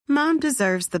Mom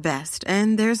deserves the best,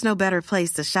 and there's no better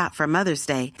place to shop for Mother's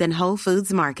Day than Whole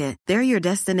Foods Market. They're your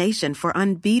destination for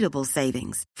unbeatable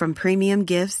savings, from premium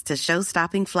gifts to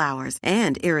show-stopping flowers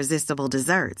and irresistible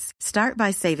desserts. Start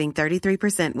by saving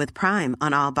 33% with Prime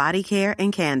on all body care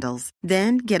and candles.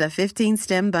 Then get a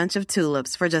 15-stem bunch of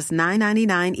tulips for just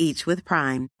 $9.99 each with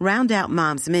Prime. Round out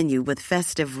Mom's menu with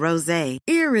festive rosé,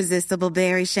 irresistible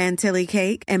berry chantilly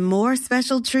cake, and more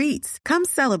special treats. Come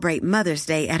celebrate Mother's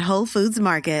Day at Whole Foods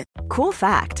Market. Cool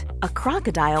fact, a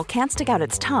crocodile can't stick out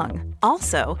its tongue.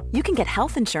 Also, you can get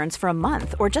health insurance for a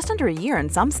month or just under a year in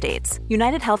some states.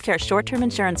 United Healthcare short-term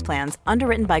insurance plans,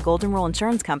 underwritten by Golden Rule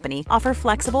Insurance Company, offer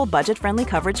flexible, budget-friendly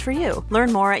coverage for you.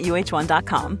 Learn more at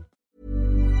UH1.com.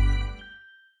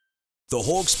 The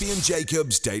Hawksby and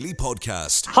Jacobs Daily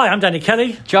Podcast. Hi, I'm Danny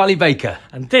Kelly. Charlie Baker.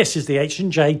 And this is the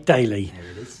H&J Daily. Here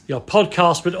it is. Your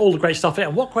podcast with all the great stuff in it.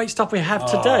 And what great stuff we have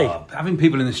today. Having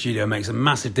people in the studio makes a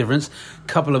massive difference. A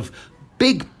couple of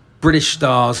big British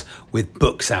stars with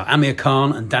books out. Amir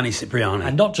Khan and Danny Cipriani.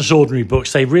 And not just ordinary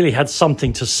books. They really had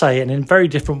something to say. And in very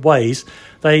different ways,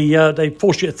 they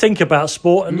forced you to think about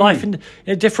sport and life in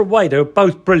a different way. They were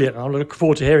both brilliant. I'm looking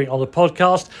forward to hearing it on the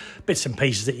podcast. Bits and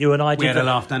pieces that you and I did. We had a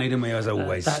laugh, Danny, didn't we, as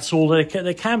always? That's all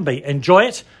they can be. Enjoy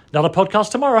it. Another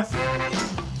podcast tomorrow.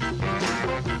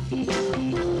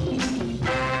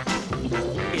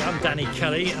 I'm Danny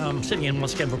Kelly. I'm sitting in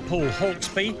once again for Paul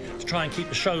Hawksby to try and keep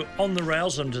the show on the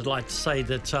rails. I'm delighted to say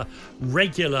that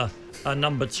regular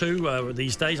number two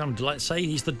these days, I'm delighted to say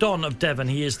he's the Don of Devon.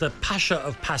 He is the Pasha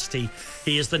of Pasty.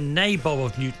 He is the Nabob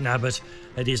of Newton Abbot.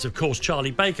 It is, of course,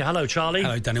 Charlie Baker. Hello, Charlie.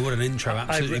 Hello, Danny. What an intro.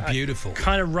 Absolutely beautiful.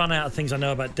 Kind of run out of things I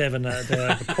know about Devon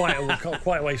quite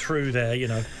a way through there, you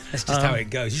know. That's just how it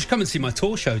goes. You should come and see my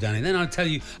tour show, Danny. Then I'll tell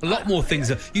you a lot more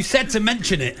things. You said to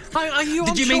mention it. Are you on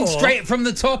tour? Did you mean straight from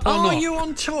the top or not? Are you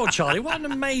on tour, Charlie? What an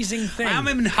amazing thing. I'm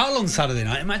in Hull on Saturday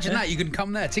night. Imagine that. You can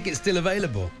come there. Tickets still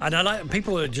available. And I like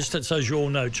people, just so as you all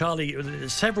know, Charlie,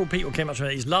 several people came up to me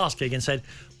at his last gig and said,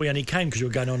 we only came because you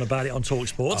were going on about it on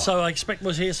TalkSport, so I expect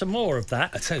we'll hear some more of that.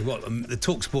 I tell you what, the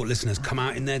TalkSport listeners come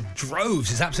out in their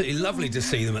droves. It's absolutely lovely to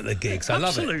see them at the gigs. I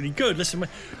love it. Absolutely good. Listen,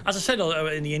 as I said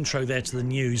in the intro there to the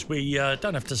news, we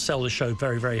don't have to sell the show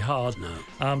very, very hard.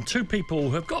 No. Two people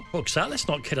who have got books out. Let's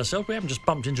not kid ourselves. We haven't just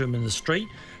bumped into them in the street.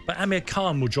 But Amir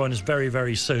Khan will join us very,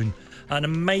 very soon. An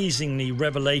amazingly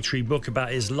revelatory book about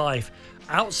his life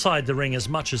outside the ring as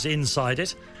much as inside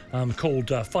it,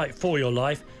 called Fight For Your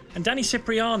Life. And Danny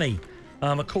Cipriani,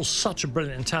 of course, such a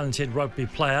brilliant and talented rugby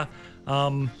player.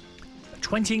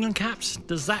 20 England caps.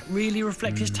 Does that really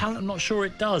reflect his talent? I'm not sure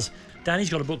it does. Danny's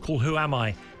got a book called Who Am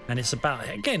I? And it's about,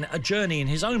 again, a journey in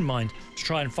his own mind to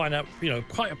try and find out,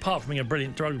 quite apart from being a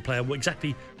brilliant rugby player,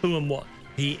 exactly who and what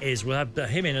he is. We'll have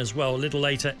him in as well a little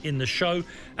later in the show,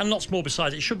 and lots more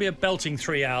besides. It should be a belting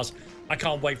 3 hours. I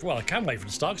can wait for it to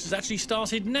start because it's actually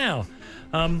started now.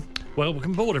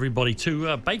 Welcome aboard, everybody,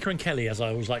 to Baker and Kelly, as I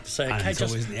always like to say.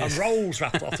 Rolls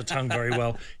off the tongue very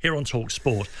well here on Talk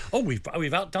Sport. Oh,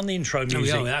 we've outdone the intro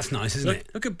music. Oh, that's nice, isn't it?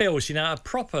 Look at Bill. A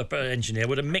proper engineer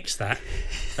would have mixed that.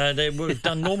 They would have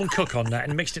done Norman Cook on that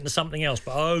and mixed it into something else.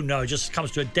 But oh no, it just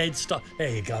comes to a dead stop. There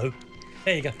you go.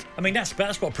 I mean, that's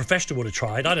what a professional would have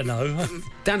tried. I don't know.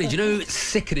 Danny, do you know it's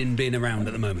sickening being around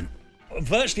at the moment?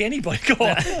 Virtually anybody. Go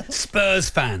on. Spurs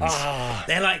fans.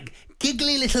 They're like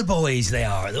giggly little boys, they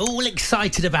are. They're all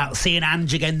excited about seeing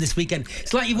Ange again this weekend.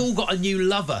 It's like you've all got a new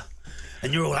lover.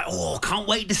 And you're all like, can't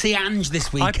wait to see Ange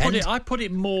this weekend. I put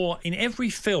it more in every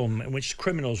film in which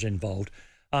criminals are involved.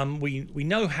 We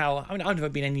know how... I've never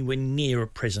been anywhere near a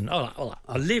prison. I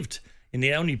lived in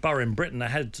the only borough in Britain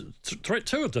that had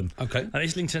two of them. Okay. And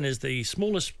Islington is the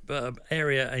smallest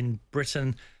area in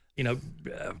Britain,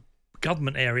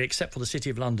 government area, except for the City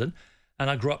of London. And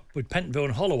I grew up with Pentonville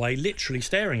and Holloway literally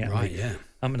staring at me. Right, yeah.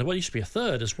 And there used to be a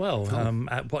third as well.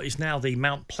 At what is now the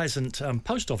Mount Pleasant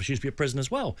post office used to be a prison as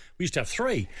well. We used to have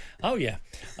 3. Oh, yeah.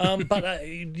 But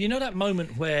you know that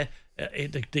moment where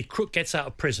the crook gets out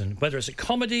of prison, whether it's a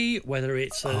comedy, whether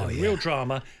it's a real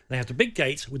drama, they have the big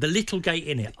gates with a little gate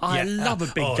in it. I love a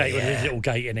big gate with a little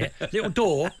gate in it. Little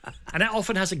door, and that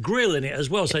often has a grill in it as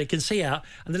well, so you can see out,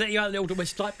 and they let you out a little door.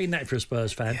 It's like being that if you're a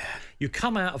Spurs fan. Yeah. You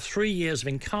come out of 3 years of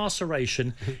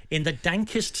incarceration in the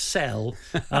dankest cell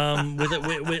with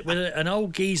an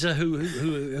old geezer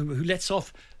who lets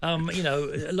off a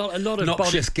lot of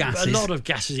noxious gases. A lot of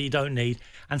gases you don't need,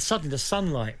 and suddenly the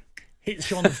sunlight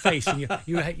hits you on the face, and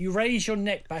you raise your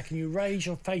neck back and you raise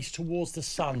your face towards the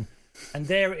sun, and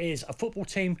there it is, a football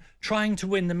team trying to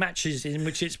win the matches in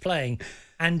which it's playing,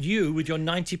 and you, with your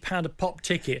 £90 a pop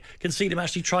ticket, can see them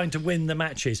actually trying to win the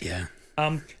matches. Yeah.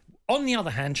 On the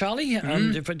other hand, Charlie,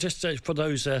 for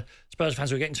those Spurs fans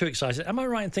who are getting too excited, am I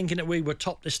right in thinking that we were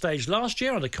top this stage last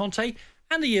year under Conte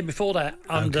and the year before that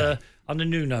under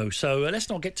Nuno? So let's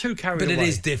not get too carried away. But it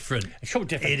is different. It's all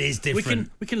different. It is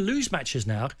different. We can lose matches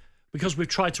now because we've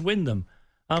tried to win them.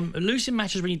 Losing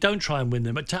matches when you don't try and win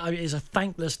them is a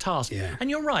thankless task. Yeah. And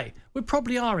you're right, we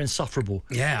probably are insufferable.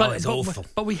 Yeah, it's awful.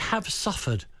 But we have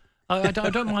suffered. I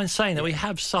don't mind saying that we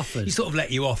have suffered. He sort of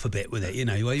let you off a bit with it, you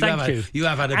know. You Thank you. You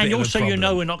have had a bit of a And also, problem. you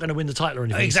know, we're not going to win the title or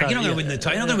anything. Exactly. So, You're not going to win the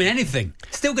title. You're not going to win anything.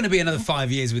 It's still going to be another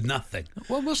 5 years with nothing.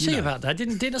 Well, we'll see about that.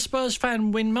 Didn't a Spurs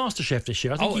fan win MasterChef this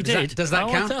year? I think he did. Does that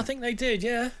count? I think they did,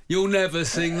 yeah. You'll never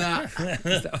sing that.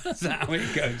 Is that how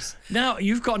it goes? Now,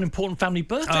 you've got an important family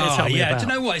birthday to tell me about. Do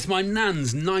you know what? It's my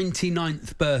nan's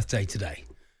 99th birthday today.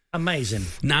 Amazing.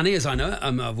 Nanny, as I know it.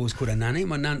 I've always called her Nanny.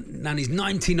 My nanny's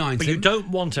 99. But you don't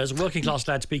want her, as a working class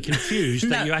lad, to be confused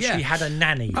that you actually had a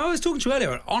nanny. I was talking to you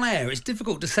earlier on air. It's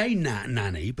difficult to say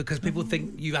nanny because people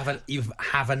think you have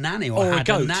a nanny or a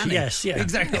goat. A nanny. Yes, yeah,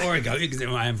 exactly. Or a goat. Because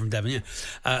I am from Devon,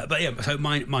 yeah. But yeah, so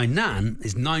my nan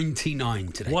is 99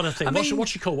 today. What a thing.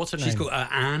 What's she called? What's her name? She's called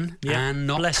Anne. Yeah. Anne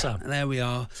Knott. Bless her. There we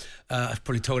are. I've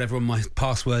probably told everyone my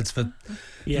passwords for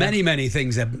many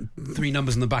things. There are 3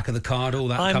 numbers on the back of the card, all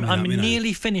that coming up. I'm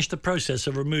nearly finished the process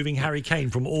of removing Harry Kane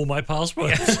from all my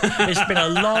passwords. It's been a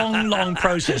long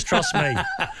process, trust me.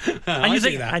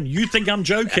 And you think I'm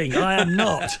joking. I am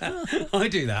not. I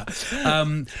do that.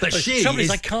 But the trouble is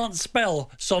I can't spell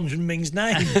Son Heung-min's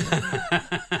name.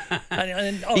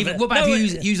 What about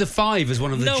if you use a 5 as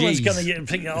one of the G's? No one's going to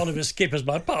think that Oliver Skip as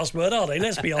my password, are they?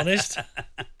 Let's be honest.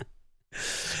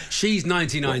 She's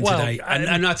 99 today,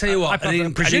 and I tell you what, I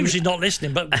presume she's not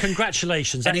listening, but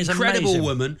congratulations. An incredible amazing.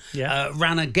 Woman. Yeah.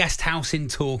 Ran a guest house in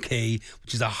Torquay,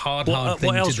 which is a hard thing to do.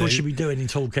 What else would she be doing in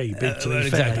Torquay?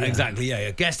 Exactly.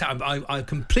 Yeah. Guest house. I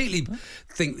completely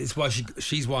think it's why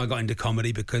she's why I got into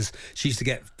comedy, because she used to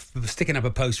get sticking up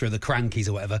a poster of the Crankies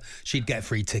or whatever. She'd get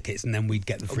free tickets, and then we'd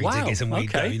get the free tickets, and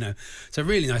we'd go. You know, so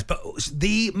really nice. But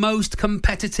the most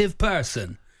competitive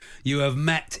person you have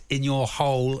met in your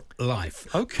whole life.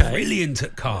 Okay. Brilliant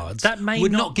at cards. That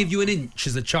would not give you an inch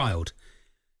as a child.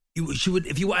 She would,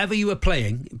 if whatever you were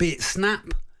playing, be it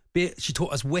Snap, she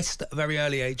taught us whist at a very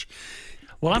early age.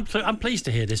 Well, I'm pleased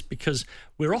to hear this, because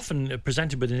we're often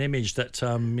presented with an image that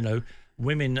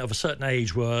women of a certain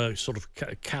age were sort of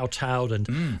kowtowed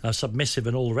and submissive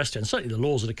and all the rest of it. And certainly the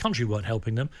laws of the country weren't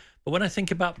helping them. But when I think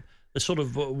about the sort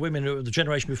of women of the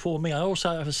generation before me, I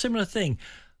also have a similar thing.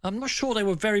 I'm not sure they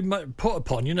were very much put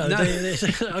upon, you know. No.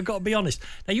 I've got to be honest.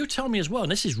 Now, you tell me as well,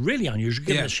 and this is really unusual,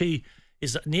 given that she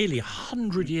is nearly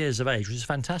 100 years of age, which is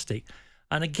fantastic.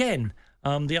 And again,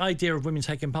 the idea of women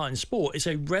taking part in sport is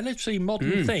a relatively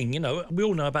modern thing. You know, we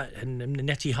all know about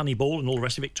Nettie Honeyball and all the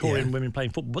rest of Victorian women playing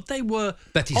football, but they were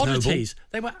Betty oddities.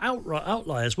 Snowball. They were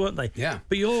outliers, weren't they? Yeah.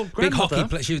 But your grandmother...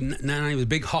 Big hockey player. Nanny was a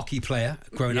big hockey player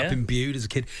growing up in Bude as a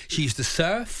kid. She used to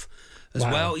surf as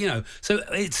well, you know. So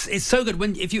it's so good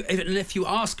if you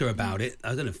ask her about it.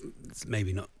 I don't know if it's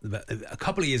maybe not, but a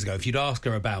couple of years ago, if you'd ask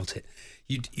her about it,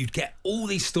 you'd get all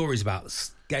these stories about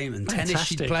game and tennis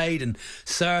she'd played and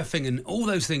surfing and all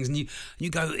those things, and you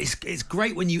go, it's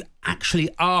great when you actually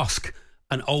ask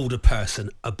an older person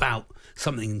about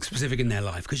something specific in their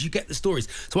life, because you get the stories.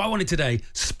 So I wanted today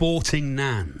sporting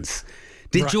nans.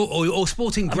 Did you or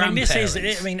sporting grandparents?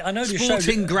 I know this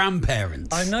sporting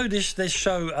grandparents. I know this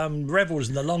show revels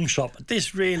in the long shot, but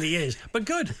this really is. But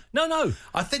good. No.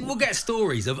 I think we'll get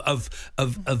stories of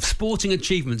sporting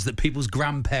achievements that people's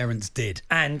grandparents did.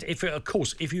 And if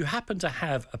you happen to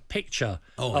have a picture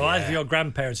of either of your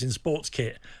grandparents in sports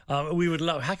kit, we would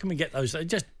love. How can we get those?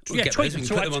 Just tweet them.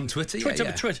 Put them on Twitter. Tweet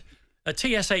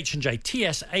TSH&J.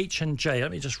 TSH&J.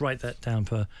 Let me just write that down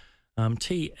for.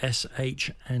 TSH&J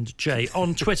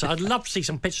on Twitter. I'd love to see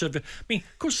some pictures of. I mean,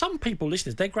 of course, some people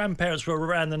listening, their grandparents were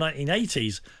around the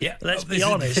 1980s. Yeah, let's be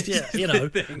honest. Yeah, you know,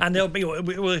 and they'll be.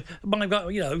 My God,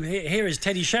 you know, here is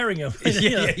Teddy Sheringham.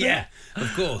 Yeah,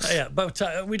 of course. Yeah, but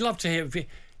we'd love to hear. It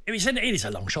is a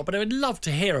long shot, but I would love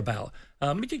to hear about.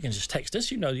 You can just text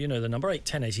us. You know the number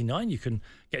 81089. You can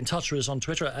get in touch with us on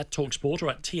Twitter at TalkSport or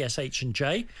at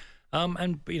TSH&J,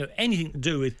 and anything to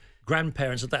do with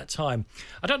grandparents at that time.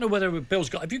 I don't know whether Bill's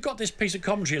got. Have you got this piece of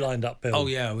commentary lined up, Bill? Oh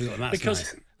yeah, we got that.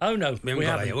 Because nice. Oh no, we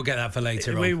haven't. We'll get that for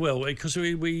later on. We will, because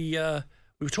we were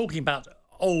talking about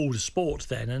old sport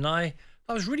then, and I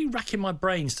was really racking my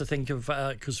brains to think of,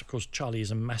 because of course Charlie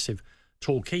is a massive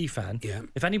Torquay fan. Yeah.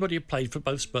 If anybody had played for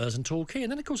both Spurs and Torquay,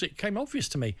 and then of course it came obvious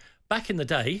to me back in the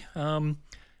day. In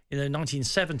the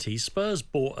 1970s, Spurs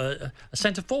bought a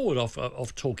centre forward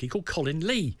off Torquay called Colin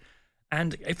Lee.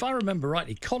 And if I remember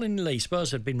rightly, Colin Lee,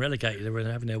 Spurs had been relegated. They were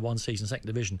having their one season second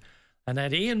division. and they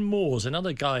had Ian Moores,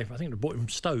 another guy, I think they brought him from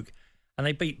Stoke, and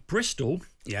they beat Bristol.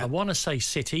 Yeah. I want to say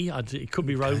City. It could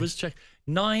be Rovers. Check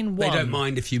 9-1. They don't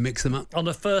mind if you mix them up. On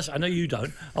the first, I know you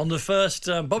don't. On the first,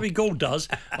 Bobby Gould does.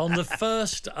 On the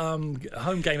first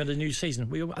home game of the new season,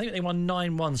 I think they won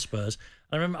 9-1 Spurs.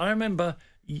 I remember,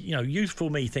 youthful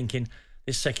me thinking,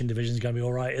 this second division is going to be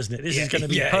all right, isn't it? This is going to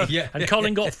be perfect. Yeah. And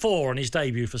Colin got 4 on his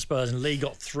debut for Spurs, and Lee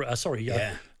got 3.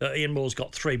 Ian Moore's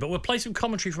got 3. But we'll play some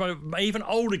commentary from an even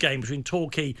older game between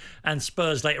Torquay and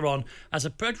Spurs later on as a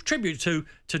tribute to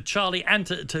Charlie and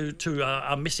to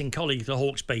our missing colleague, the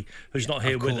Hawksby, who's not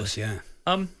here with us. Yeah.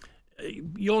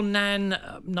 Your Nan,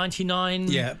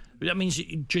 99. Yeah. That means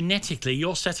genetically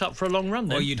you're set up for a long run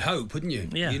then. Well, you'd hope, wouldn't you?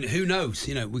 Yeah. Who knows?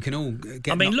 We can all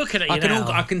get... looking at you now.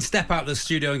 I can step out of the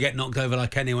studio and get knocked over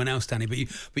like anyone else, Danny, but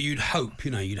you'd hope,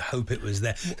 you'd hope it was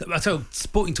there. So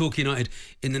Sporting Torquay United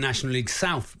in the National League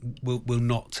South will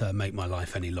not make my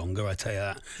life any longer, I tell you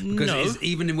that. Because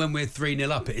even when we're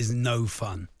 3-0 up, it is no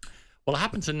fun. Well, I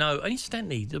happen to know,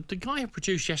 incidentally, the guy who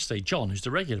produced yesterday, John, who's the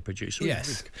regular producer,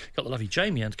 yes, got the lovely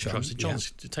Jamie and controls.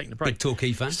 John's taking the break. Big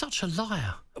Torquay fan. He's such a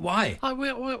liar. Why? I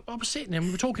was sitting there and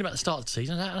we were talking about the start of the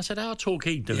season, and I said, "How are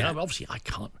Torquay doing?" Yeah. Obviously, I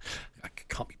can't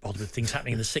be bothered with things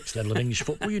happening in the 6th level of English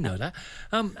football. You know that.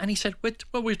 And he said,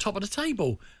 "We're top of the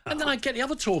table." And then I get the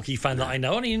other Torquay fan that I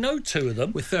know, and you know 2 of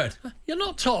them. We're third. You're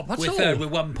not top at all. We're third. We're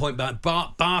 1 point back.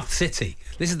 Bath City.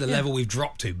 This is the level we've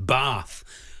dropped to. Bath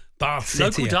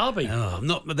City. Local derby.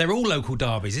 They're all local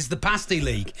derbies. It's the Pasty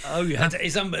League. Oh, yeah. And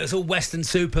it's all Western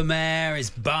Supermare. It's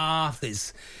Bath.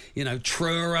 It's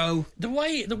Truro. The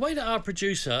way that our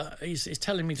producer is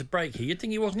telling me to break here, you'd think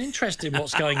he wasn't interested in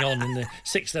what's going on in the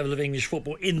 6th level of English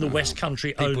football in the West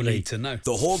Country People only. need to know.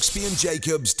 The Hawksby and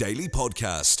Jacobs Daily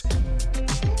Podcast.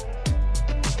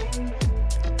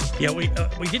 Yeah, we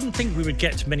didn't think we would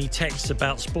get many texts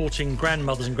about sporting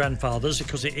grandmothers and grandfathers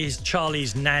because it is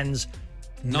Charlie's Nan's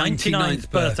 99th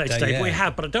birthday today. Yeah. We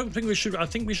have, but I don't think we should. I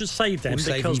think we should save them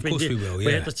because we will.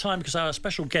 We're at the time because our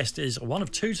special guest is one of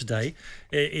 2 today.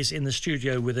 Is in the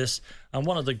studio with us, and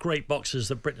one of the great boxers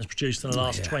that Britain has produced in the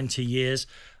last 20 years.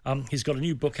 He's got a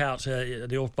new book out.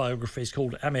 The autobiography is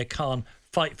called Amir Khan: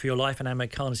 Fight for Your Life, and Amir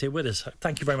Khan is here with us.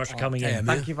 Thank you very much for coming in.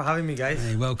 Thank you for having me, guys.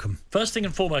 Hey, welcome. First thing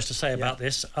and foremost to say about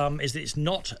this is that it's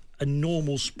not a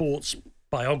normal sports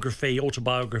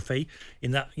autobiography,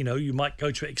 in that, you might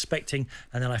go to it expecting,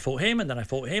 and then I fought him, and then I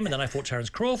fought him, and then I fought Terence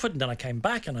Crawford, and then I came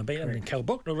back, and I beat him, and Kell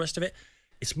Brook, and all the rest of it.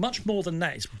 It's much more than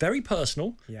that. It's very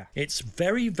personal. Yeah. It's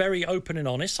very, very open and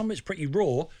honest. Some of it's pretty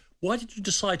raw. Why did you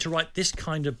decide to write this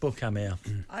kind of book, Amir?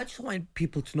 I just want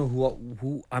people to know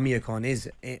who Amir Khan is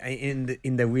in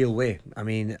the real way. I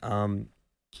mean,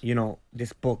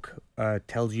 this book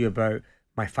tells you about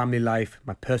my family life,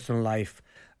 my personal life,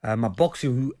 my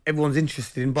boxing, who everyone's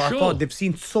interested in. But Sure. I thought they've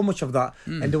seen so much of that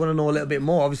and they want to know a little bit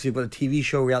more. Obviously, I've got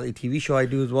a reality TV show I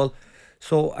do as well.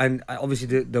 So, and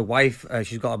obviously the wife,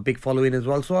 she's got a big following as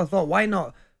well. So I thought, why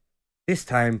not this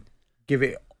time give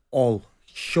it all?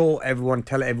 Show everyone,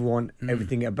 tell everyone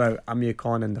everything about Amir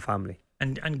Khan and the family.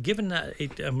 And given that,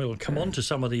 and we'll come on to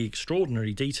some of the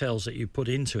extraordinary details that you put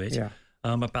into it,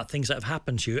 about things that have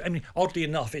happened to you. I mean, oddly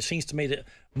enough, it seems to me that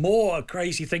more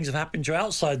crazy things have happened to you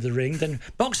outside the ring than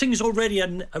boxing is already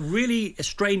a really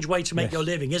strange way to make your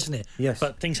living, isn't it? Yes.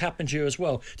 But things happen to you as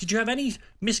well. Did you have any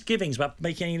misgivings about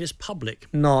making any of this public?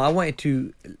 No, I wanted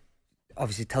to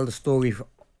obviously tell the story,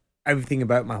 everything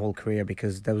about my whole career,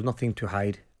 because there was nothing to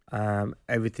hide.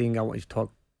 Everything I wanted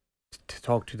to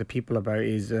talk to the people about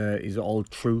is all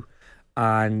true,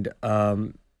 and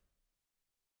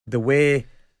the way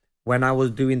when I was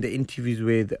doing the interviews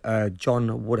with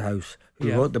John Woodhouse,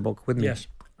 who wrote the book with me, Yes.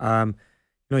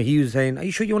 He was saying, "Are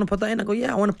you sure you want to put that in?" I go,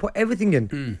 "Yeah, I want to put everything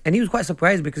in," and he was quite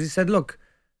surprised because he said, "Look,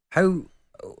 I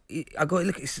go,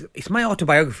 look, it's my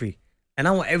autobiography, and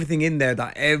I want everything in there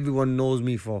that everyone knows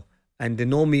me for, and they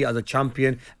know me as a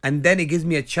champion, and then it gives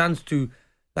me a chance to."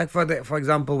 Like for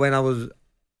example, when I was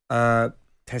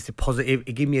tested positive,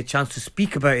 it gave me a chance to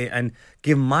speak about it and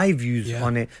give my views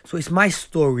on it. So it's my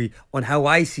story on how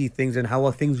I see things and how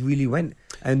things really went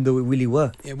and they really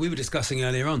were. Yeah, we were discussing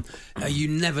earlier on, you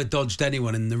never dodged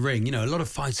anyone in the ring. A lot of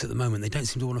fights at the moment, they don't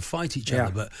seem to want to fight each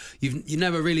other, but you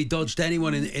never really dodged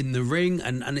anyone in the ring,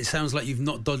 and it sounds like you've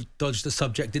not dodged the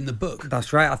subject in the book.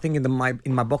 That's right. I think in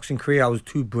my boxing career, I was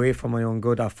too brave for my own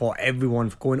good. I fought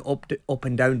everyone, going up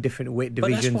and down different weight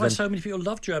divisions. But that's why so many people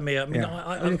loved you, Amir. I mean,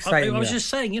 I was just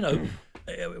saying,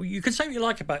 you can say what you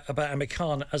like about Amir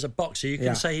Khan as a boxer. You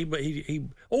can say he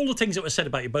all the things that were said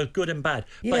about you, both good and bad.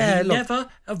 But he never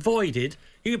avoided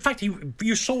In fact,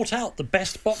 you sought out the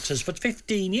best boxers for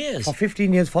 15 years. For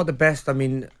 15 years, fought the best. I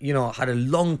mean, you know, had a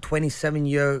long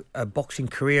 27-year boxing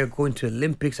career, going to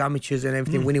Olympics, amateurs and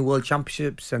everything, winning world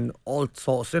championships and all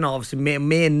sorts. You know, obviously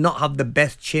may not have the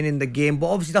best chin in the game, but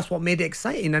obviously that's what made it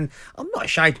exciting. And I'm not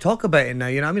shy to talk about it now.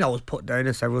 You know, I mean, I was put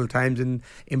down several times in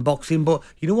boxing, but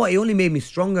you know what? It only made me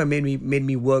stronger, made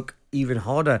me work even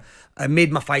harder. It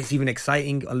made my fights even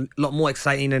exciting, a lot more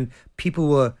exciting, and people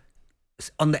were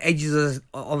on the edges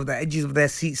of their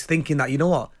seats thinking that, you know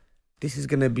what, this is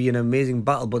going to be an amazing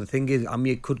battle. But the thing is,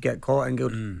 Amir could get caught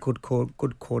and could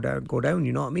go down.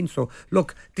 You know what I mean? So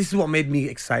look, this is what made me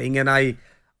exciting, and I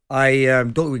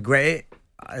don't regret it.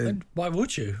 And why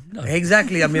would you? No.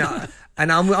 Exactly. I mean,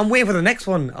 I'm waiting for the next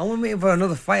one. I'm waiting for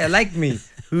another fighter like me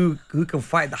who can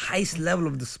fight at the highest level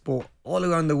of the sport all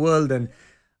around the world and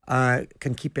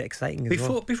can keep it exciting as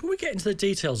well. Before we get into the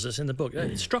details that's in the book,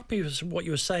 it struck me with what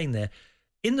you were saying there.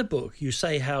 In the book, you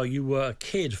say how you were a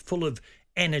kid full of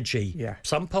energy,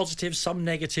 some positive, some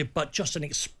negative, but just an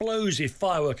explosive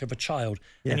firework of a child.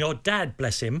 And your dad,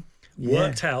 bless him,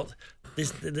 worked out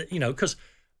this, you know, because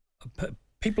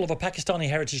people of a Pakistani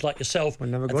heritage like yourself, at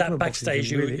that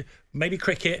backstage, you maybe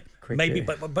cricket, maybe,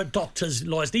 but doctors,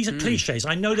 lawyers, these are cliches.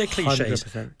 I know they're cliches,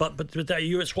 100%. but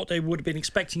it's what they would have been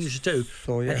expecting you to do.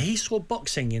 So, and he saw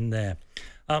boxing in there.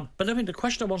 But I mean, the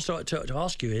question I want to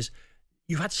ask you is,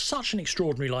 you've had such an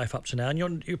extraordinary life up to now,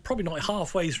 and you're probably not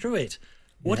halfway through it.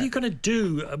 What are you going to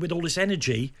do with all this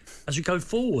energy as you go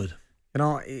forward? You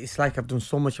know, it's like I've done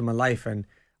so much in my life, and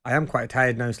I am quite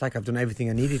tired now. It's like I've done everything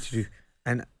I needed to do,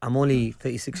 and I'm only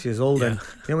 36 years old. And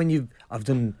you know, I've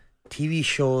done TV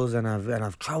shows, and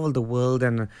I've traveled the world,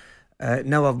 and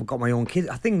now I've got my own kids.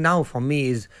 I think now for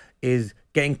me is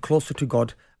getting closer to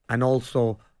God, and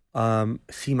also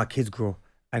see my kids grow,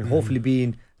 and hopefully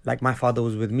being like my father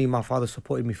was with me. My father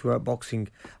supported me throughout boxing.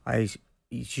 He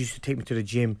used to take me to the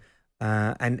gym.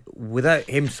 And without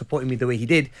him supporting me the way he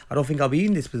did, I don't think I'll be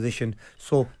in this position.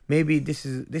 So maybe this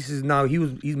is now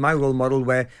he's my role model,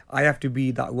 where I have to be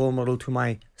that role model to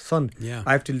my son. Yeah.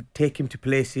 I have to take him to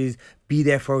places, be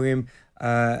there for him,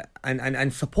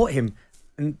 and support him,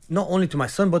 and not only to my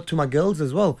son but to my girls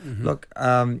as well. Look,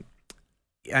 and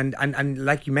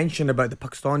like you mentioned about the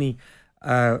Pakistani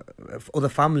other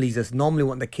families that normally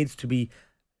want their kids to be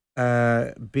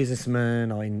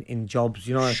businessmen or in jobs,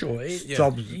 you know,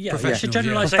 jobs, it's a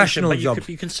generalisation, but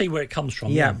you can see where it comes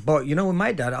from. But you know, with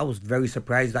my dad, I was very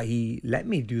surprised that he let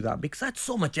me do that, because I had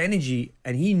so much energy,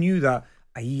 and he knew that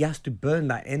he has to burn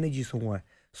that energy somewhere.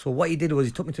 So what he did was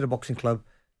he took me to the boxing club,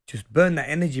 just burn that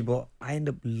energy. But I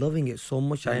ended up loving it so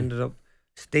much. I ended up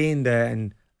staying there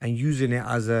and using it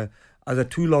as a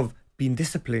tool of being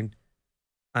disciplined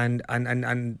and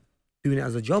doing it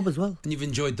as a job as well. And you've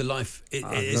enjoyed the life it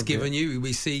has given you.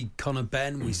 We see Conor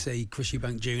Benn, we see Chris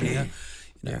Eubank Jr. You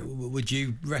know, would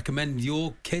you recommend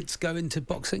your kids go into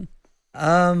boxing?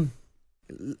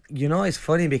 You know, it's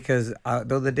funny because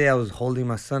the other day I was holding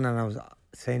my son and I was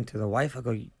saying to the wife, I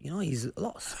go, you know, he's a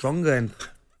lot stronger and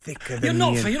thicker than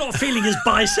me. You're not feeling his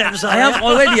biceps. I am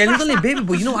already, and he's only a baby,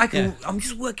 but you know, I'm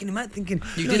just working him out, thinking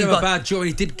you did have a bad jaw.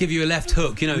 He did give you a left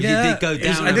hook. You know, you did go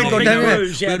down. I did go down.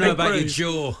 We don't know about your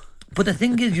jaw. But the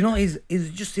thing is, you know, is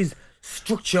just his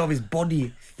structure of his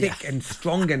body, thick and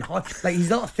strong and hard. Like, he's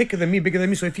a lot thicker than me, bigger than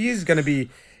me. So if he is going to be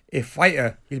a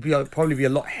fighter, he'll probably be a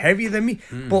lot heavier than me.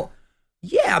 But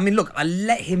yeah, I mean, look, I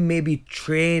let him maybe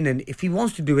train, and if he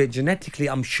wants to do it genetically,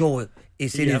 I'm sure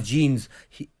it's in his genes.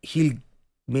 He'll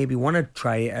maybe want to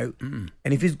try it out, and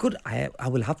if he's good, I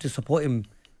will have to support him.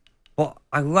 But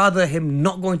I'd rather him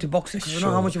not go into boxing, because I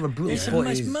know how much of a brutal sport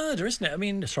it is. It's murder, isn't it? I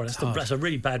mean, sorry, that's a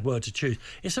really bad word to choose.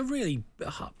 It's a really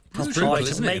brutal way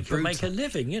to make a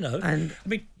living, you know. And I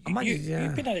mean,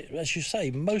 you've been at it, as you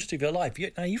say, most of your life.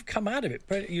 You've come out of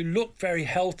it. You look very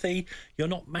healthy. You're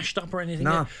not mashed up or anything.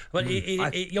 No. But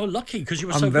you're lucky because you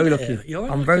were so very good lucky.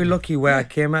 I'm very lucky where I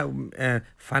came out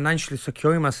financially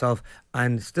securing myself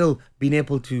and still being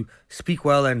able to speak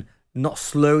well and not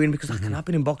slurring, because that can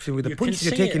happen in boxing with the punches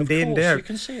you're taking day and day. You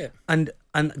can see it. And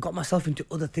got myself into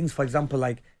other things, for example,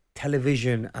 like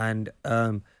television and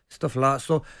stuff like that.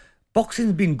 So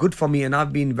boxing's been good for me, and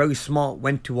I've been very smart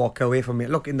when to walk away from it.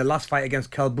 Look, in the last fight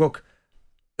against Kell Brook,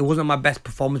 it wasn't my best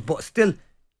performance, but still,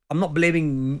 I'm not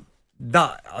blaming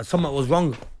that something was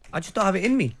wrong. I just don't have it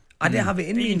in me. I didn't have it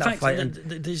in me in that fight.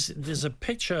 There's a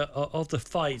picture of the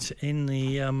fight in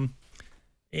the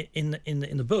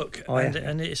in the book,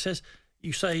 and it says,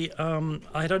 you say,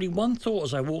 I had only one thought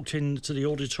as I walked into the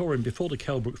auditorium before the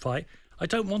Kell Brook fight: I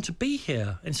don't want to be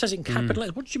here. And it says in capital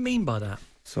letters. What do you mean by that?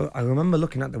 So I remember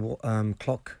looking at the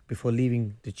clock before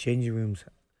leaving the changing rooms,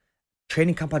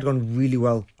 training camp had gone really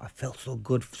well. I felt so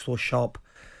good, so sharp.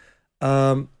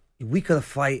 Week of the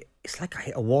fight, it's like I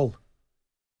hit a wall.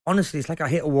 Honestly, it's like I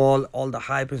hit a wall, all the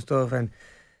hype and stuff. And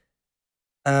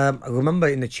I remember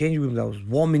in the change rooms, I was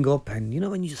warming up, and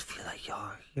when you just feel like,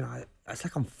 it's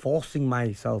like I'm forcing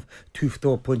myself to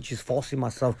throw punches, forcing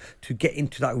myself to get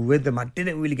into that rhythm. I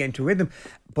didn't really get into rhythm.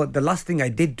 But the last thing I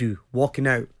did do, walking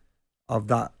out of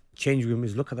that change room,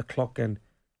 is look at the clock, and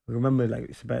I remember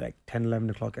it's about 10, 11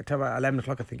 o'clock. At about 11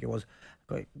 o'clock, I think it was.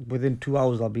 Within 2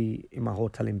 hours, I'll be in my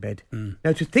hotel in bed.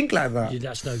 Now, to think like that... Yeah,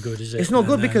 that's no good, is it? It's not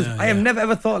good because I have never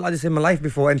ever thought like this in my life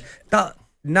before. And that,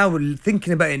 now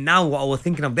thinking about it now, what I was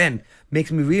thinking of then,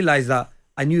 makes me realise that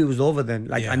I knew it was over then.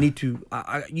 I need to...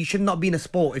 you should not be in a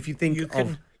sport if you think you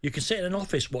can sit in an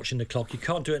office watching the clock. You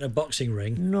can't do it in a boxing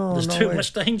ring. No, There's too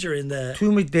much danger in there.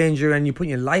 Too much danger, and you're putting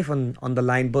your life on the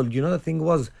line. But the thing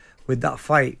was, with that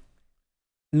fight,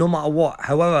 no matter what,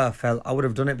 however I felt, I would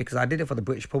have done it because I did it for the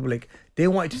British public. They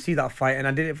wanted to see that fight, and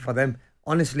I did it for them.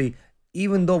 Honestly,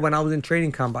 even though when I was in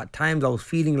training camp, at times I was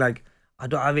feeling like I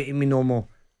don't have it in me no more.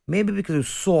 Maybe because it was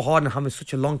so hard and having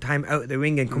such a long time out of the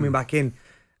ring and coming back in.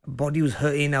 Body was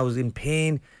hurting, I was in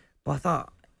pain. But I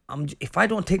thought, if I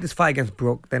don't take this fight against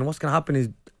Brook, then what's going to happen is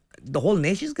the whole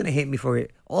nation's going to hate me for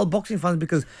it. All boxing fans,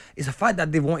 because it's a fight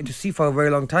that they've wanted to see for a very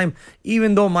long time.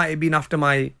 Even though it might have been after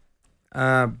my...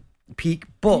 peak,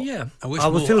 but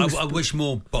I wish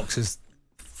more boxers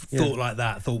thought like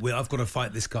that. Thought, I've got to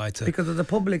fight this guy because of the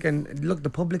public. And look, the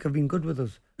public have been good with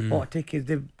us. What I take is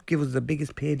they've given us the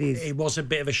biggest paydays. It was a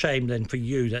bit of a shame then for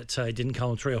you that it didn't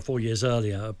come 3 or 4 years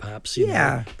earlier, perhaps.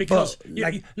 Because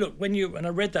look, when I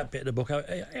read that bit of the book,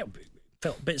 I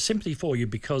felt a bit sympathy for you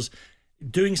because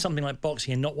doing something like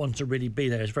boxing and not wanting to really be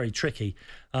there is very tricky.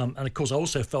 And of course, I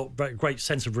also felt a great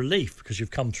sense of relief because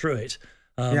you've come through it.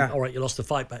 All right, you lost the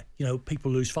fight, but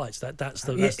people lose fights. That's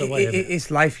the way of it.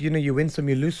 It's life. You win some,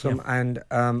 you lose some, and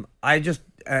I just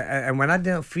and when I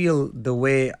didn't feel the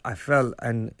way I felt,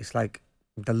 and it's like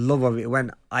the love of it,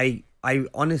 when I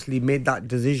honestly made that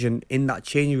decision in that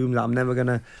changing room that I'm never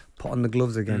gonna put on the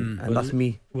gloves again, and that's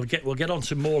me. We'll get on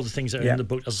to more of the things that are in the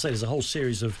book. As I say, there's a whole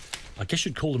series of, I guess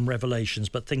you'd call them revelations,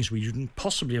 but things we couldn't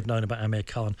possibly have known about Amir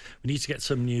Khan. We need to get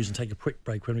some news and take a quick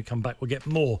break. When we come back, we'll get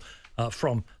more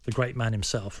from the great man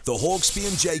himself. The Hawksbee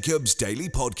and Jacobs Daily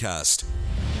Podcast.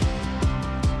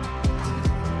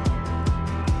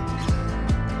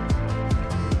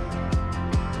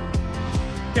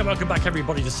 Yeah, welcome back,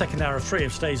 everybody, to second hour of 3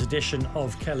 of today's edition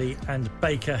of Kelly and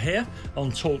Baker here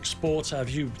on Talk Sport.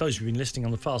 Those who've been listening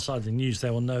on the far side of the news, they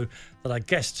will know that our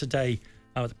guest today,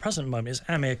 at the present moment, is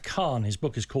Amir Khan. His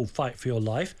book is called Fight for Your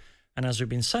Life. And as we've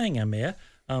been saying, Amir,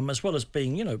 as well as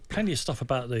being, plenty of stuff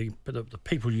about the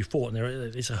people you fought,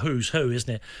 and it's a who's who,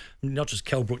 isn't it? Not just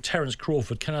Kell Brook, Terence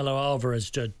Crawford, Canelo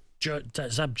Alvarez,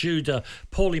 Zab Judah,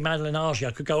 Paulie Malignaggi.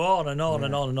 I could go on and on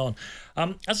and on and on.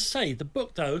 As I say, the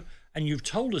book, though, and you've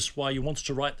told us why you wanted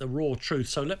to write the raw truth,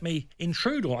 so let me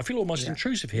intrude, or I feel almost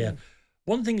intrusive here.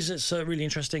 One of the things that's really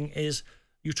interesting is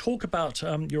you talk about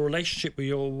your relationship with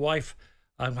your wife.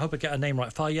 I hope I get her name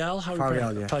right. Faryal?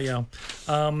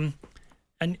 Faryal.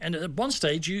 And at one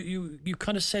stage, you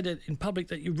kind of said it in public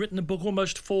that you've written the book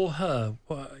almost for her.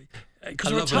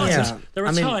 Because there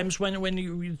are times when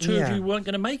the two of you weren't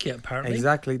going to make it, apparently.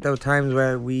 Exactly. There were times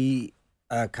where we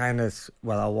I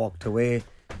walked away,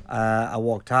 I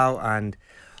walked out, and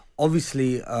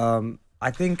obviously,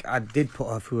 I think I did put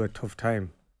her through a tough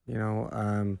time.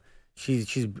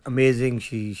 She's amazing.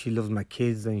 She loves my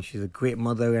kids, and she's a great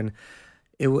mother. And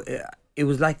it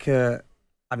was like an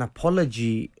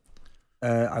apology.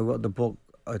 I wrote the book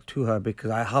to her because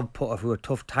I have put her through a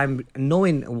tough time.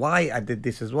 Knowing why I did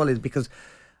this as well is because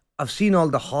I've seen all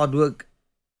the hard work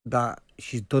that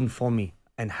she's done for me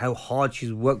and how hard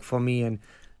she's worked for me. And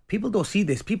people don't see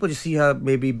this. People just see her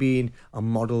maybe being a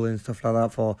model and stuff like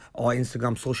that or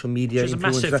Instagram, social media. She's a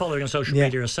massive following on social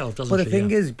media herself, doesn't she? But the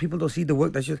thing is, people don't see the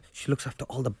work that she looks after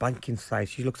all the banking sides.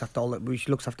 She looks after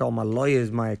all my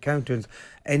lawyers, my accountants,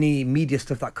 any media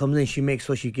stuff that comes in. She makes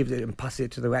sure she gives it and passes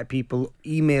it to the right people,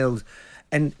 emails,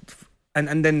 and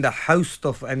then the house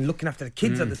stuff and looking after the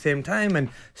kids at the same time and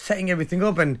setting everything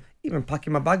up and even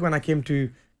packing my bag when I came to,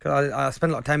 because I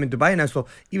spend a lot of time in Dubai now, so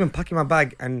even packing my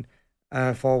bag and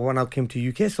for when I came to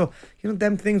UK. So,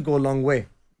 them things go a long way.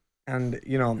 And,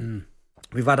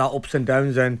 we've had our ups and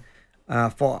downs, and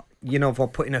for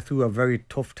putting her through a very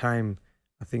tough time,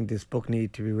 I think this book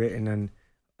needed to be written and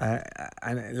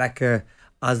like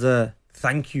as a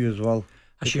thank you as well.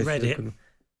 Has she read it?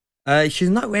 She's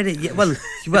not read it yet. Well,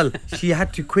 she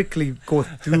had to quickly go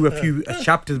through a few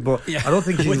chapters, but I don't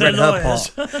think she's With read the her lawyers.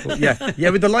 part.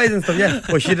 With the lawyers and stuff. Yeah,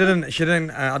 but she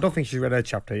didn't. I don't think she's read her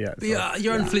chapter yet. So. Yeah,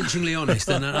 you're unflinchingly honest,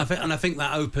 and I think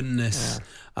that openness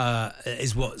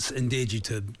is what's endeared you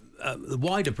to the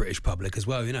wider British public as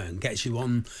well. And gets you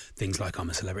on things like I'm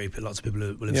a Celebrity. But lots of people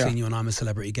will have seen you on I'm a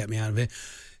Celebrity. Get me out of here.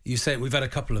 You say we've had a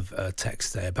couple of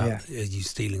texts there about you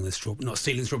stealing the not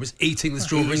stealing strawberries, eating the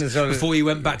strawberries before you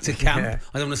went back to camp. Yeah.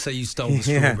 I don't want to say you stole the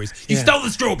strawberries. You stole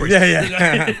the strawberries.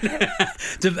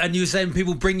 And you were saying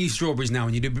people bring you strawberries now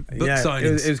when you do book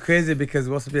signings. It was crazy because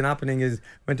what's been happening is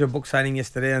went to a book signing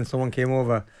yesterday and someone came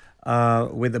over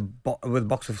with a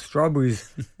box of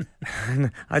strawberries.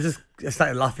 And I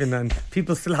started laughing, and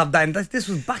people still have that. And this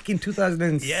was back in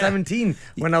 2017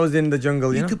 when I was in the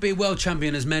jungle. You know? Could be world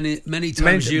champion as many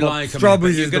times as you like.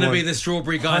 Strawberries, you're going to be the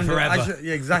strawberry guy forever.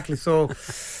 Exactly. So,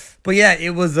 but yeah,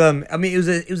 it was.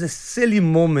 It was a silly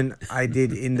moment I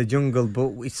did in the jungle,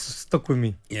 but it stuck with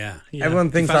me. Yeah. Everyone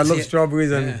thinks I love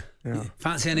strawberries, and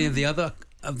fancy any of the other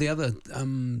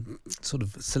sort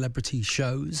of celebrity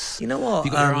shows? You know what? Have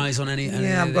you got your eyes on any?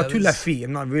 Yeah, I've got two left feet.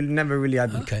 I'm never really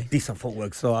had decent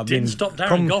footwork, so I've Didn't stop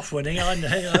Darren Goff winning. I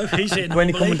know he's in when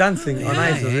he come dancing on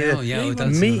ice.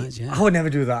 Me, I would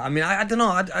never do that. I mean, I don't know.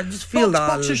 I just feel that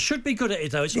boxers should be good at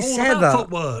it though. It's all said about that.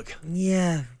 footwork.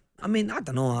 Yeah, I mean, I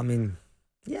don't know. I mean,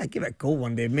 yeah, give it a go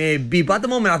one day, maybe. But at the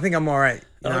moment, I think I'm all right.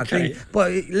 Okay.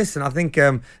 But listen, I think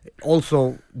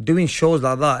also doing shows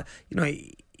like that,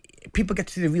 people get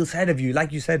to see the real side of you.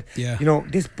 Like you said,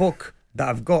 this book that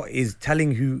I've got is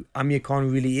telling who Amir Khan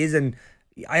really is. And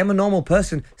I am a normal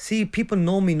person. See, people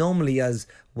know me normally as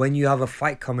when you have a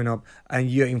fight coming up and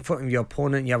you're in front of your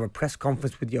opponent, you have a press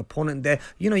conference with your opponent there.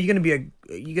 You're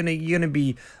gonna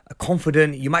be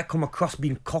confident. You might come across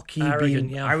being cocky,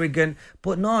 arrogant.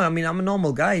 But no, I mean, I'm a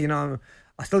normal guy.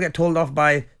 I still get told off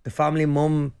by the family,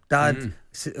 mum, dad,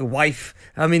 wife.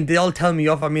 I mean, they all tell me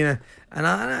off. I mean, and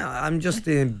I'm just.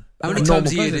 How many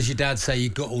times a year does your dad say you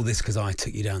got all this because I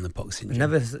took you down the boxing gym?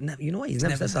 Never. You know what? He's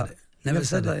never said that. Never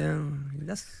said that.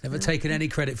 Yeah. Never taken any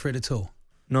credit for it at all.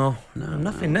 No,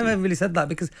 nothing. Never really said that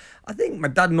because I think my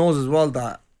dad knows as well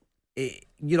that,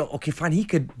 okay, fine, he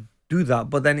could do that,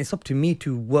 but then it's up to me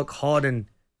to work hard and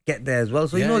get there as well.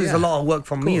 So there's a lot of work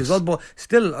from me as well, but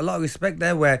still a lot of respect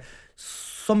there where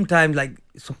sometimes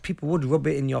some people would rub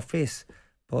it in your face,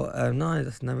 but no,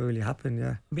 that's never really happened.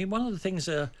 Yeah. I mean, one of the things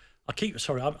I'm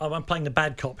playing the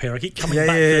bad cop here. I keep coming back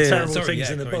to the terrible things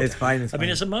in the book. It's fine. I mean,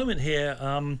 there's a moment here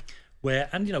where,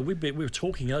 and we were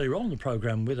talking earlier on in the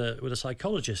program with a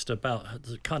psychologist about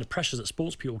the kind of pressures that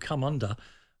sports people come under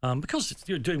because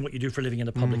you're doing what you do for a living in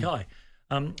the public eye.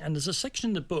 And there's a section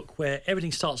in the book where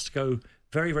everything starts to go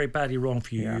very, very badly wrong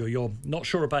for you. Yeah. You're not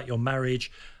sure about your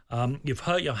marriage. You've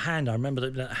hurt your hand. I remember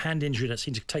that hand injury that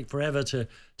seemed to take forever to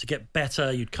get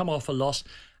better. You'd come off a loss.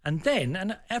 And then,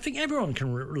 and I think everyone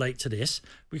can relate to this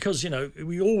because,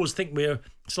 we always think we're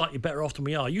slightly better off than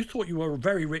we are. You thought you were a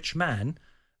very rich man.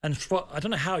 And I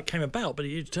don't know how it came about, but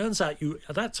it turns out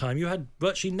at that time you had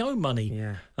virtually no money.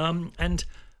 Yeah. And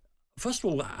first of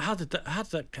all,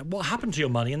 what happened to your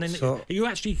money? And then you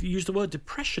actually used the word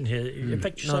depression here. It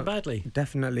affected you so badly.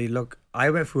 Definitely. Look, I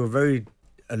went through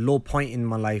a low point in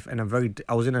my life, and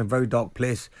I was in a very dark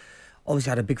place. Obviously,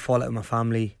 I had a big fallout with my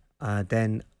family.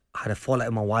 Then I had a fallout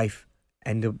with my wife.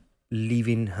 Ended up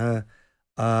leaving her.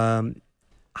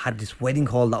 Had this wedding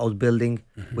hall that I was building,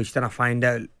 which then I find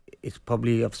out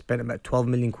I've spent about 12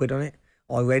 million quid on it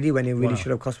already when it really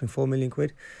should have cost me 4 million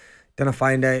quid. Then I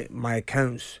find out my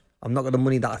accounts, I've not got the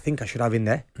money that I think I should have in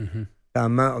there. The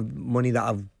amount of money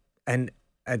that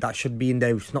that should be in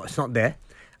there, it's not there.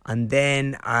 And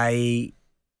then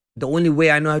the only way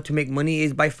I know how to make money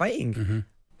is by fighting.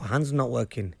 My hands are not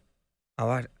working.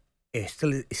 It's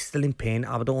still in pain.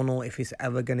 I don't know if it's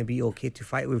ever going to be okay to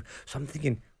fight with. So I'm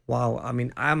thinking, wow, I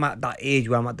mean, I'm at that age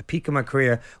where I'm at the peak of my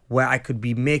career where I could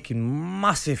be making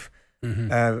massive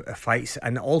fights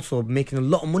and also making a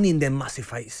lot of money in them massive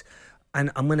fights.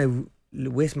 And I'm going to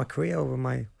waste my career over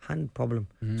my hand problem.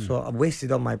 So I've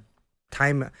wasted all my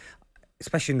time,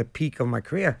 especially in the peak of my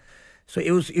career. So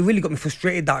it really got me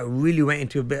frustrated that I really went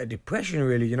into a bit of depression,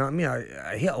 really. You know what I mean?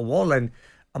 I hit a wall, and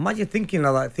imagine thinking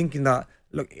that,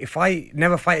 look, if I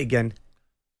never fight again,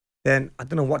 then I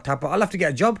don't know what type of... I'll have to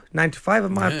get a job, 9 to 5. I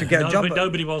might have to get a job.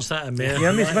 Nobody wants that, Amir. What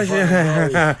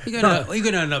are you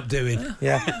going to end up doing?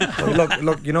 Yeah.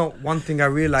 Look, one thing I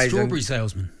realised... Strawberry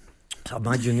salesman.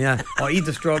 Imagine, yeah. Or eat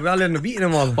the strawberry. I'll end up eating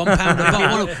them all.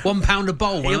 £1 a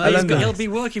bowl. He'll be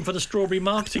working for the Strawberry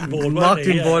Marketing Board,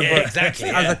 Marketing Board, yeah, exactly.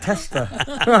 As a tester.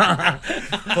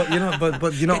 but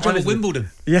Get job at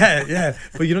Wimbledon. Yeah.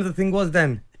 But the thing was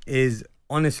then, is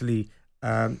honestly,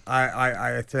 I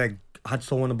think I had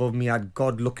someone above me. I had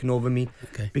God looking over me,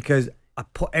 because I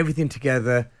put everything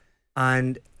together,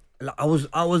 and I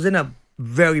was in a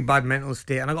very bad mental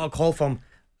state, and I got a call from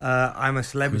I'm a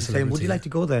Celebrity saying, would you like to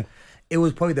go there? It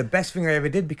was probably the best thing I ever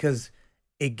did, because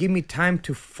it gave me time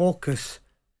to focus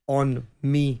on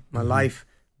me, my life,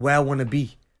 where I want to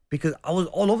be, because I was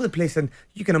all over the place. And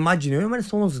you can imagine, when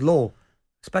someone's low,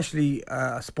 especially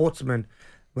a sportsman,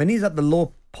 when he's at the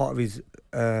low part of his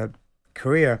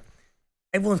career,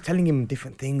 everyone's telling him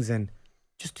different things, and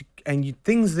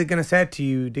things they're gonna say to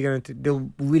you, they'll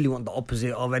really want the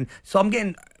opposite of. And so I'm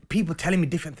getting people telling me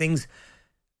different things.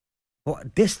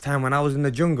 But this time, when I was in the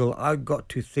jungle, I got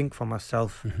to think for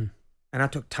myself, and I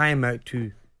took time out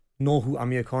to know who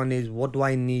Amir Khan is. What do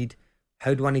I need?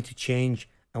 How do I need to change?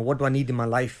 And what do I need in my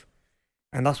life?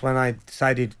 And that's when I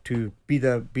decided to be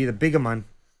the bigger man.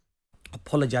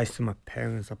 Apologize to my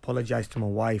parents, apologize to my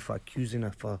wife for accusing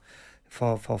her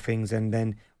for things, and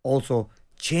then also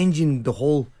changing the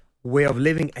whole way of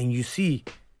living. And you see,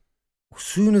 as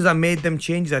soon as I made them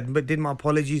changes, I did my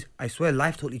apologies, I swear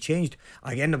life totally changed.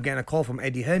 I ended up getting a call from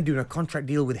Eddie Hearn, doing a contract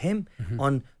deal with him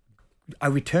on a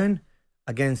return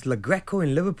against Le Greco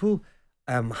in Liverpool.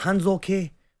 Hands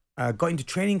okay, got into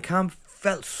training camp,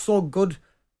 felt so good,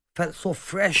 felt so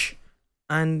fresh,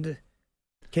 and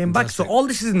came back. So all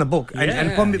this is in the book,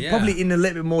 and probably in a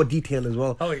little bit more detail as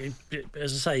well. Oh, as I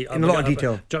say, in a lot of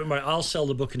detail. Don't worry, I'll sell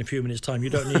the book in a few minutes' time. You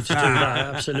don't need to do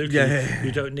that. Absolutely,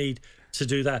 you don't need to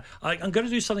do that. I'm going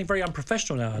to do something very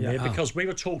unprofessional now, Amir, because we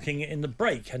were talking in the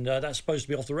break, and that's supposed to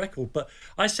be off the record. But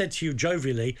I said to you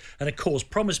jovially, and of course,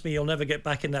 promise me you'll never get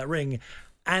back in that ring.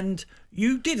 And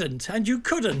you didn't, and you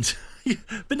couldn't,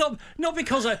 but not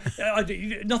because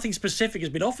nothing specific has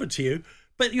been offered to you.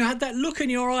 But you had that look in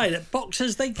your eye that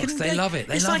boxers they love it.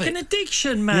 It's like an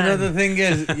addiction, man. The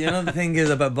thing is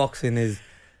about boxing is,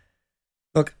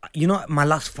 look, my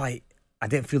last fight I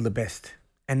didn't feel the best,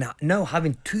 and now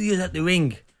having 2 years at the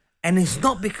ring, and it's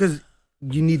not because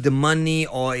you need the money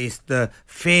or it's the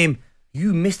fame.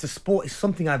 You miss the sport. It's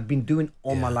something I've been doing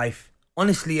all my life,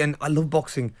 honestly, and I love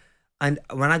boxing. And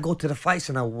when I go to the fights,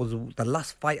 and the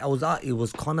last fight I was at, it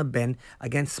was Conor Benn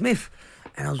against Smith.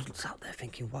 And I was out there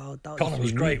thinking, wow, that Conor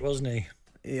was great, wasn't he?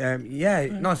 Yeah.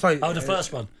 No, sorry. Oh, the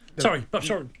first one. Sorry. Beg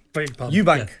pardon.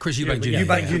 Eubank. Chris Eubank Jr.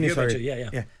 Eubank Jr., sorry.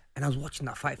 Yeah. And I was watching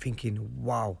that fight thinking,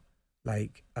 wow,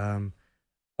 like... I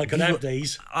could have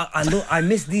these. I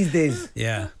miss these days.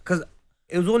 Yeah. Because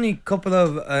it was only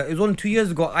it was only 2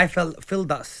 years ago I filled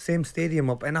that same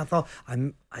stadium up, and I thought,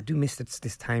 I do miss it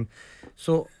this time.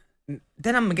 So...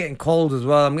 Then I'm getting calls as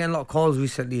well. I'm getting a lot of calls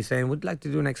recently saying, would you like to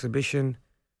do an exhibition?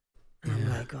 And I'm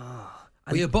like,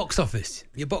 Well, your box office.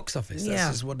 That's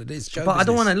just what it is. But I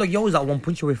don't want to, look, you're always that one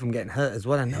punch away from getting hurt as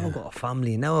well. And now I've got a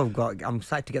family. Now I'm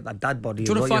excited to get that dad body.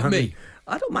 Do you want to fight me?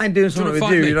 I don't mind doing something with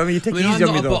you. You know what I mean? You take it easy on me,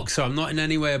 I'm not though. a boxer. I'm not in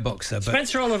any way a boxer. But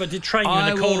Spencer Oliver did train you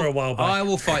in the corner a while back. I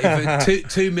will fight you for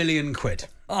 2 million quid.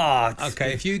 Oh,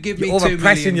 okay, if you give me you're 2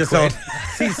 million yourself. quid.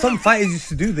 See, some fighters used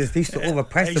to do this. They used to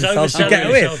overpress He's themselves to overselling get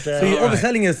away. himself there. So you're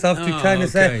overselling yourself to trying to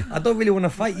say, okay. I don't really want to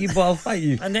fight you, but I'll fight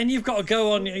you. And then you've got to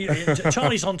go on.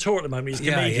 Charlie's on tour at the moment. He's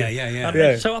a comedian.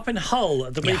 Yeah. So up in Hull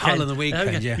at the weekend. Hull on the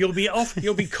weekend. Yeah. You'll be off.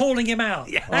 You'll be calling him out.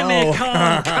 Amir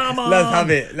Khan, come on. Let's have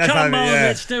it.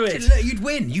 Let's do it. You'd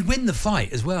win. You'd win the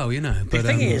fight as well. But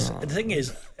the thing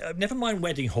is, never mind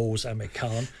wedding halls, Amir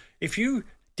Khan. If you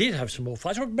did have some more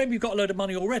fights, or maybe you've got a load of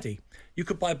money already, you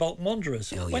could buy Bolton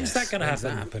Wanderers. When's that going to happen? When's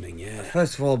that happening? Yeah.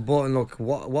 First of all, Bolton, look,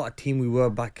 what a team we were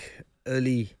back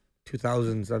early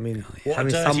 2000s. I mean, what a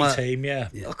dirty team, yeah.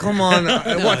 Oh, come on.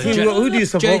 What team? Who do you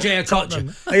support? JJ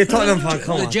Okocha. Are you Tottenham fan?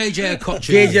 Come on. JJ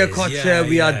Okocha.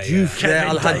 We had Juve there.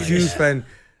 I had Juve and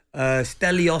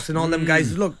Stelios and all them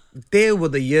guys. Look, they were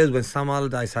the years when Sam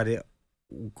Allardyce had it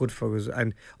good for us.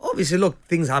 And obviously, look,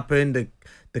 things happened.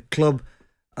 The club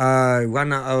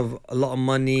ran out of a lot of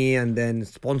money, and then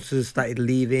sponsors started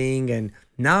leaving, and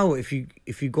now if you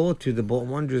go to the Bolton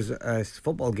Wanderers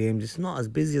football games, it's not as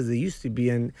busy as they used to be,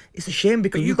 and it's a shame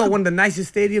because you've got one of the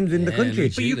nicest stadiums in the country.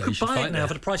 But you could buy it now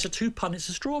for the price of 2 punnets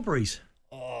of strawberries.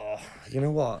 Oh, you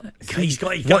know what? He's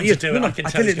going to do it. I can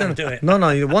tell he's going to do it.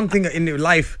 No, one thing in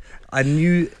life I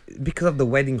knew, because of the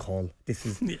wedding hall. This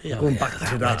is going back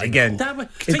to that again.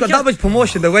 It's got that much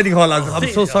promotion, the wedding hall. I'm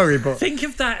so sorry, but think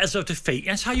of that as a defeat.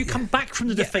 That's how you come back from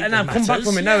the defeat. And I've come back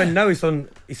from it now, and now it's on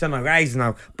a rise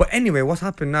now. But anyway, what's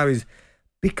happened now is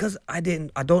Because I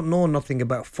don't know nothing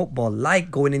about football, like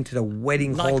going into the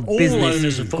wedding hall Like all business.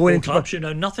 owners of going football into clubs, you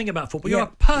know nothing about football. Yeah. You're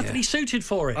perfectly suited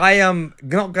for it. I am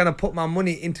not going to put my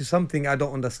money into something I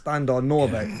don't understand or know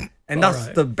about. And that's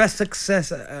right. the best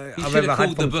success You I've should ever have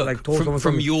had called the book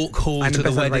from York Hall and to the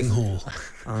best wedding advice. hall.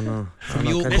 I know. From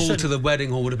York Hall to the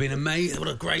wedding hall would have been amazing. What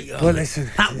a great... Well,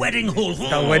 listen. that wedding hall.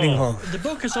 That wedding hall. The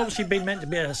book has obviously been meant to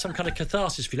be some kind of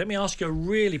catharsis for you. Let me ask you a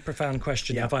really profound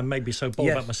question, if I may be so bold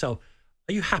Yes. about myself.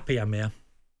 Are you happy, Amir?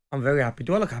 I'm very happy.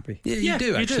 Do I look happy? Yeah, Yeah, you do,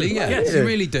 you actually. do. Yeah, Yes. you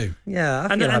really do. Yeah,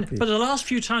 I feel happy. But the last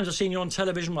few times I've seen you on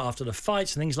television after the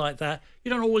fights and things like that,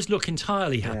 you don't always look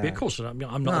entirely happy. Yeah. Of course, I'm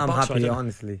not No, a I'm boxer. I happy, don't-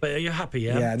 honestly. But are you happy,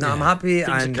 yeah? Yeah, no, I'm happy,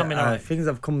 Things and are coming out. things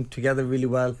have come together really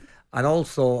well. And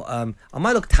also, I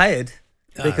might look tired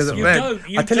because You man, don't,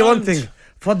 you I tell you one don't. thing: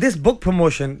 for this book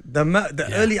promotion,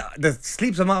 the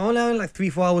sleeps I'm only like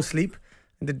 3-4 hours sleep,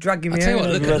 and they're dragging me I'll tell you out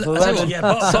what, everywhere. look at- So I'll tell you that's-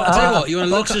 what, Yeah, So, I'll tell you what, you want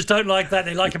to look boxers don't like that.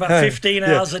 They like about Hey, 15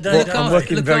 yeah. hours a day. Look, don't I'm they?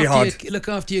 working very hard. Look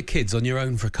after your kids on your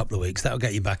own for a couple of weeks. That'll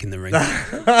get you back in the ring. Yeah,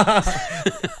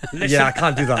 I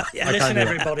can't do that. I can't Listen, do that.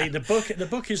 everybody. The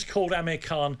book is called Amir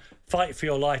Khan: Fight for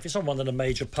Your Life. It's on one of the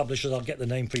major publishers. I'll get the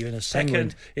name for you in a second.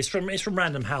 Penguin. It's from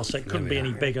Random House. So it couldn't be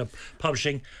any bigger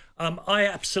publishing. I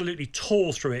absolutely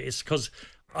tore through it. It's because.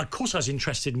 Of course, I was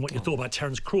interested in what you thought about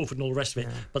Terence Crawford and all the rest of it.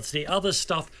 But the other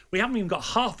stuff, we haven't even got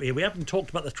half here. We haven't talked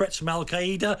about the threats from Al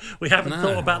Qaeda. We haven't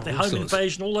thought about the all home sorts.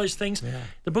 invasion, all those things.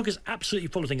 The book is absolutely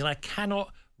full of things, and I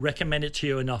cannot recommend it to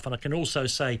you enough. And I can also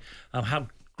say how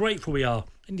grateful we are,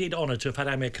 indeed honoured, to have had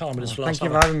Amir Khan with us for last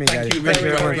Thank you hour. for having me, Thank guys. you Thank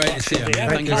very, you very very much. much. Great to see you, indeed. Amir.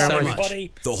 Amir Thank you Khan, so much.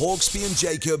 everybody. The Hawksby and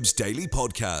Jacobs Daily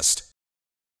Podcast.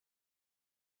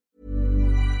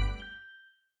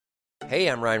 Hey,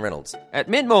 I'm Ryan Reynolds. At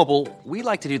Mint Mobile, we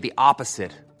like to do the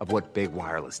opposite of what Big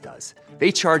Wireless does.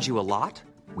 They charge you a lot,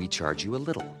 we charge you a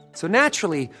little. So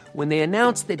naturally, when they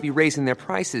announced they'd be raising their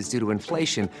prices due to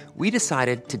inflation, we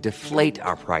decided to deflate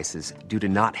our prices due to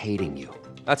not hating you.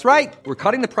 That's right. We're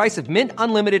cutting the price of Mint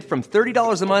Unlimited from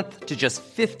 $30 a month to just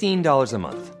 $15 a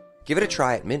month. Give it a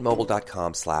try at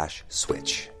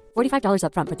mintmobile.com/switch. $45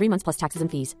 up front for 3 months plus taxes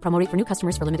and fees. Promo rate for new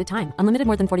customers for limited time. Unlimited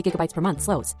more than 40 gigabytes per month.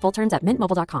 Slows full terms at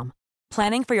mintmobile.com.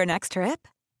 Planning for your next trip?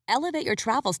 Elevate your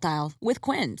travel style with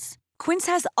Quince. Quince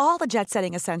has all the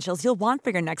jet-setting essentials you'll want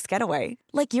for your next getaway,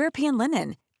 like European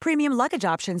linen, premium luggage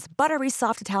options, buttery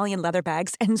soft Italian leather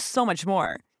bags, and so much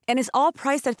more. And is all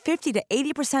priced at 50 to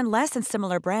 80% less than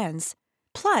similar brands.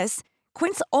 Plus,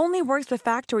 Quince only works with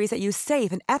factories that use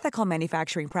safe and ethical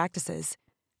manufacturing practices.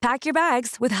 Pack your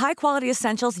bags with high-quality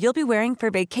essentials you'll be wearing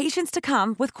for vacations to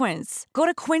come with Quince. Go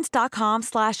to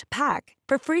quince.com/pack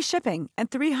for free shipping and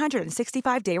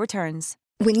 365-day returns.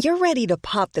 When you're ready to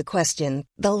pop the question,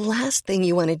 the last thing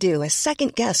you want to do is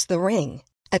second-guess the ring.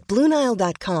 At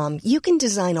BlueNile.com, you can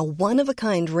design a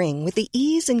one-of-a-kind ring with the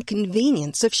ease and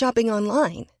convenience of shopping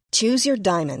online. Choose your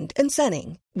diamond and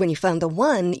setting. When you find the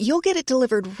one, you'll get it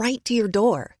delivered right to your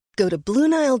door. Go to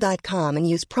BlueNile.com and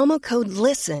use promo code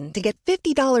LISTEN to get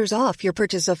 $50 off your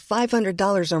purchase of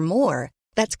 $500 or more.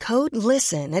 That's code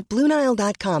LISTEN at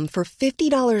BlueNile.com for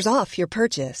 $50 off your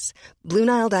purchase.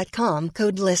 BlueNile.com,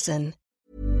 code LISTEN.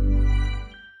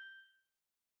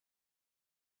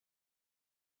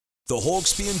 The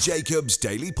Hawksby and Jacobs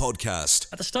Daily Podcast.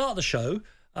 At the start of the show,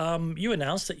 you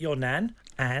announced that your nan,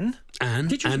 Anne.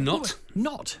 Did you, Anne Knott.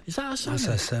 Knott. Is that her surname? That's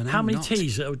her surname, How many Knott.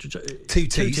 T's? Two Two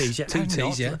T's. T's, yeah. Two Anne T's,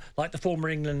 Knott, yeah. Like the former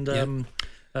England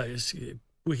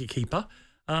wicketkeeper.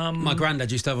 My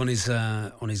granddad used to have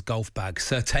on his golf bag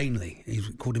Certainly. He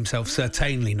called himself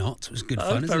Certainly Not. It was good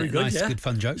fun, isn't very it? good, Nice, yeah. good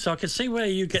fun joke. So I can see where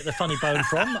you get the funny bone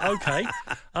from. Okay.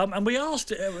 And we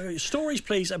asked stories,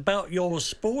 please, about your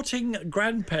sporting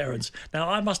grandparents. Now,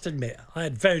 I must admit, I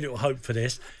had very little hope for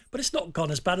this, but it's not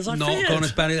gone as bad as I feared. Not gone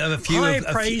as bad. High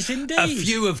praise indeed. A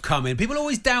few have come in. People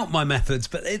always doubt my methods,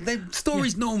 but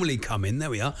stories normally come in. There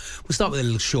we are. We'll start with a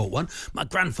little short one. My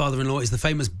grandfather-in-law is the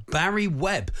famous Barry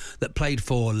Webb that played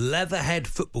for Leatherhead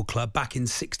Football Club back in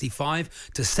 65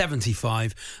 to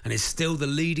 75 and is still the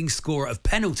leading scorer of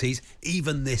penalties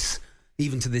even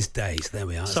to this day. So there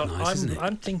we are. That's So nice, isn't it?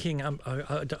 I'm thinking, I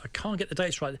can't get the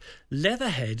dates right.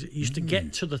 Leatherhead used to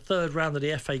get to the third round of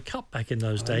the FA Cup back in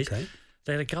those days. Okay.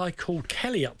 They had a guy called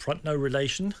Kelly up front, no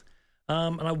relation.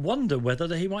 And I wonder whether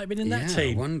he might have been in that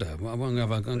team. I wonder. We'll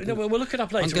look it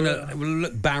up later. We'll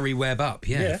look Barry Webb up,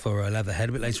 for Leatherhead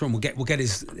a bit later on. We'll get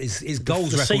his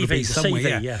goals the record CV, to be the somewhere.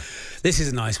 CV, yeah. This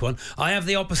is a nice one. I have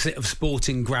the opposite of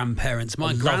sporting grandparents.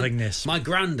 Loving this. My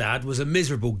granddad was a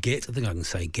miserable git. I think I can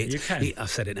say git. You can. I've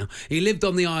said it now. He lived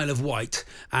on the Isle of Wight,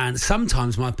 and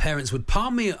sometimes my parents would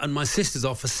palm me and my sisters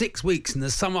off for 6 weeks in the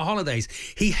summer holidays.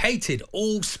 He hated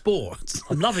all sports.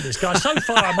 I'm loving this guy. So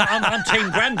far, I'm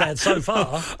team granddad so so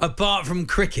far. Apart from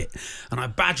cricket. And I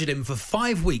badgered him for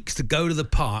 5 weeks to go to the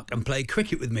park and play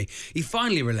cricket with me. He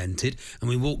finally relented and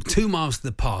we walked 2 miles to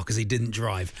the park as he didn't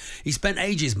drive. He spent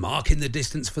ages marking the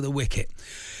distance for the wicket.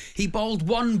 He bowled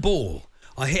 1 ball.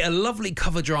 I hit a lovely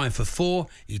cover drive for 4.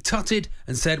 He tutted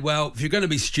and said, well, if you're going to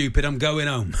be stupid, I'm going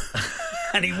home.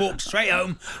 And he walked straight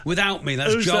home without me.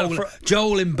 That's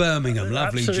Joel in Birmingham.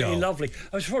 Lovely Absolutely Joel. lovely.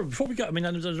 Before we go, I mean,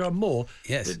 there are more.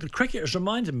 Yes. The cricket has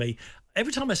reminded me,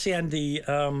 every time I see Andy...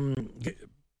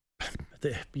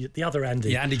 The other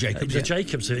Andy. Yeah, Andy Jacobs.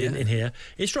 Jacobs in here.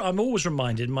 It's right. I'm always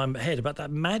reminded in my head about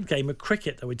that mad game of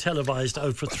cricket that we televised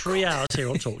over 3 hours here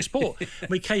on Talk Sport.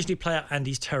 We occasionally play out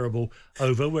Andy's terrible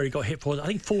over where he got hit for, I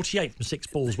think, 48 from 6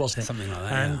 balls, wasn't it? Something like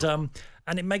that.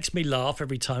 And it makes me laugh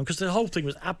every time because the whole thing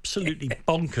was absolutely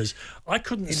bonkers. I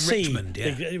couldn't see Richmond,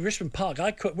 in Richmond Park.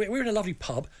 We were in a lovely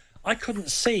pub. I couldn't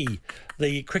see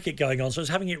the cricket going on, so I was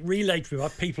having it relayed to me by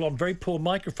people on very poor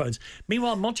microphones.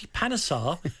 Meanwhile, Monty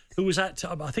Panesar, who was at,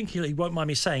 I think he won't mind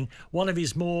me saying, one of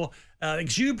his more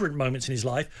exuberant moments in his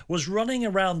life, was running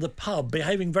around the pub,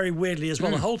 behaving very weirdly as well.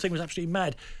 The whole thing was absolutely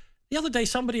mad. The other day,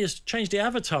 somebody has changed the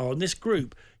avatar on this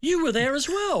group. You were there as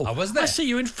well. I was there. I see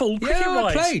you in full cricket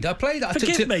rights. I played.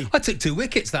 Forgive me. I took 2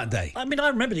 wickets that day. I mean, I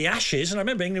remember the Ashes and I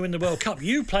remember England win the World Cup.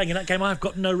 You playing in that game, I've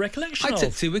got no recollection of. I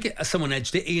took 2 wickets. Someone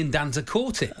edged it. Ian Danter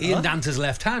caught it. Ian Danter's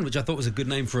left hand, which I thought was a good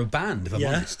name for a band, if I'm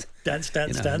honest. Dance,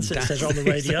 it says on the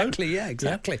radio.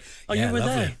 Exactly. Oh, you were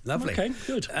lovely, there? Lovely. Okay,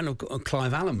 good. And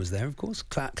Clive Allen was there, of course.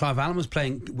 Clive Allen was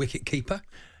playing wicket keeper.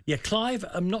 Yeah, Clive,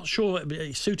 I'm not sure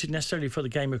he's suited necessarily for the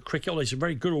game of cricket, although he's a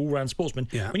very good all-round sportsman.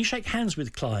 Yeah. When you shake hands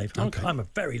with Clive, I'm a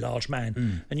very large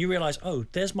man, and you realise, oh,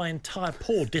 there's my entire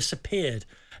paw disappeared.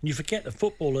 And you forget that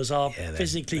footballers are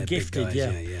physically they're gifted. Big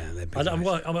guys, they're big guys.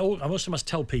 I also must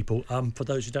tell people, for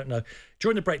those who don't know,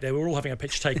 during the break there, we were all having a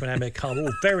pitch take with Amir Khan. We're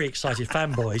all very excited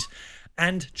fanboys.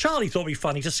 And Charlie thought it'd be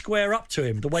funny to square up to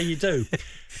him the way you do.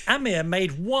 Amir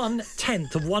made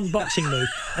 1/10 of one boxing move,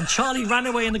 and Charlie ran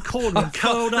away in the corner and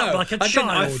curled up like a child.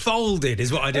 I folded,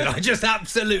 is what I did. I just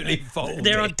absolutely folded.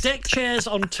 There are deck chairs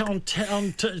on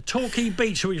Torquay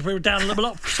Beach. We were down a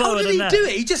lot slower than that. How did he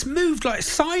do it? He just moved like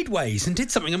sideways and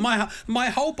did something, and my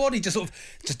whole body just sort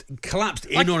of collapsed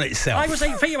in on itself. I was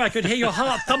 8 feet away. I could hear your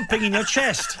heart thumping in your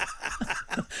chest.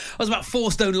 I was about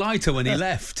 4 stone lighter when he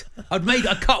left. I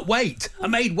cut weight. I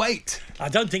made weight. I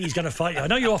don't think he's going to fight you. I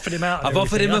know you offered him out. I've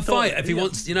offered him a fight if he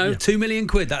wants, £2 million.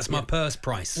 That's my purse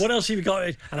price. What else have you got?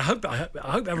 And I hope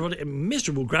everybody,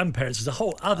 miserable grandparents is a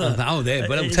whole other.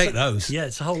 We'll take those. Yeah,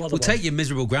 it's a whole other. We'll take your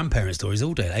miserable grandparent stories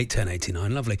all day at 8, 10,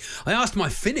 89. Lovely. I asked my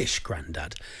Finnish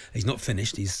granddad. He's not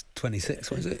finished. He's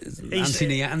 26. What is it?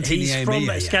 He's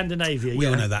from Scandinavia. We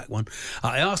all know that one.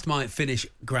 I asked my Finnish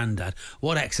granddad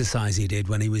what exercise he did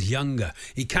when he was younger.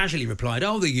 He casually replied,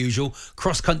 the usual,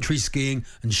 cross-country skiing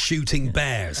and shooting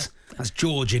bears. That's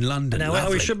George in London. Now,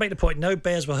 we should make the point, no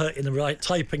bears were hurt in the right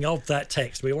typing of that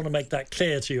text. We want to make that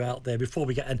clear to you out there before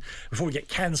we get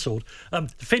cancelled. The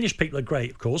Finnish people are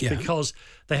great, of course, because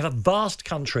they have a vast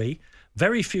country,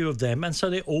 very few of them, and so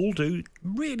they all do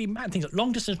really mad things like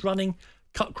long-distance running,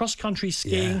 cross-country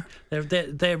skiing.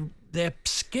 Their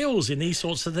skills in these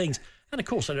sorts of things. And, of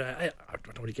course, I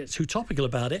don't want to get too topical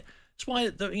about it. That's why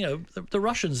the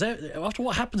Russians, after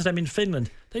what happens to them in Finland,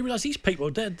 they realise these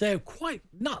people, they're quite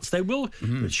nuts. They will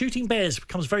shooting bears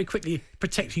becomes very quickly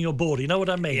protecting your border. You know what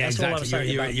I mean? Yeah, that's exactly. all I'm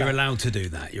saying. You're allowed to do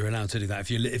that. You're allowed to do that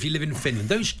if you live in Finland.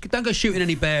 Don't go shooting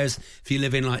any bears if you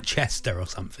live in like Chester or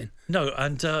something. No,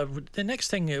 and the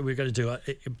next thing we're going to do,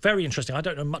 very interesting. I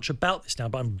don't know much about this now,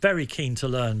 but I'm very keen to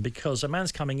learn because a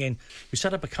man's coming in who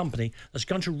set up a company that's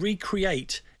going to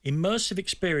recreate immersive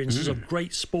experiences of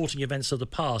great sporting events of the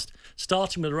past,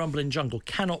 starting with the Rumble in Jungle.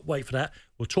 Cannot wait for that.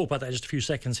 We'll talk about that in just a few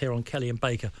seconds here on Kelly and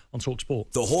Baker on Talk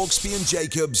Sport. The Hawksby and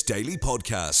Jacobs Daily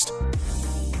Podcast.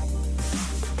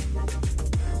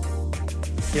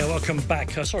 Yeah, welcome back.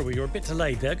 Sorry, we were a bit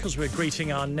delayed there because we're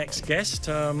greeting our next guest.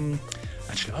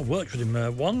 Actually, I worked with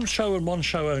him one show and one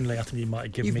show only. I think he might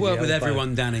have given me You've worked with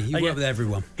everyone, Danny. You've worked with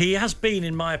everyone. He has been,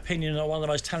 in my opinion, one of the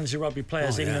most talented rugby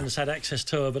players England has had access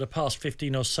to over the past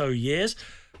 15 or so years.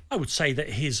 I would say that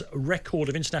his record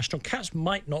of international caps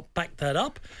might not back that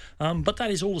up, but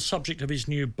that is all the subject of his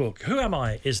new book. Who Am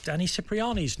I? Is Danny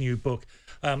Cipriani's new book.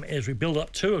 As we build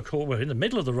up to, we're in the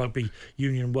middle of the Rugby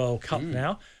Union World Cup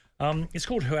now. It's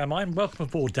called Who Am I? And welcome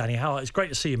aboard, Danny. It's great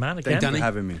to see you, man. Again. Thank you for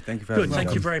having me. Thank you for having me.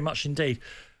 Thank you very much indeed.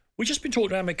 We've just been talking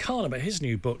to Amir Khan about his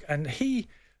new book, and he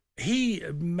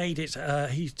made it.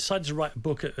 He decided to write a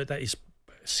book that is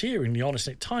searingly honest.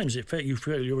 At times, you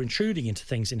feel you're intruding into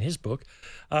things in his book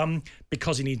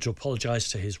because he needed to apologise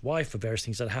to his wife for various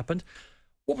things that happened.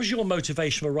 What was your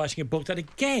motivation for writing a book that,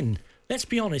 again, let's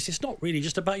be honest, it's not really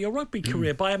just about your rugby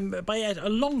career by a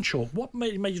long chalk. What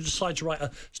made you decide to write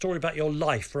a story about your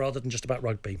life rather than just about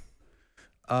rugby?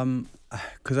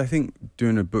 Because I think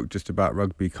doing a book just about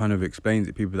rugby kind of explains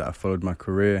it. People that have followed my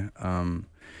career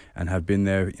and have been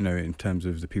there, in terms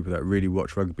of the people that really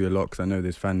watch rugby a lot, because I know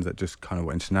there's fans that just kind of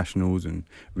watch internationals and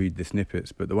read the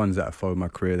snippets, but the ones that have followed my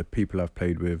career, the people I've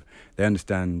played with, they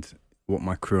understand what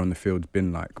my career on the field's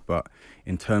been like. But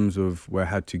in terms of where I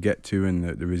had to get to and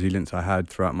the resilience I had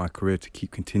throughout my career to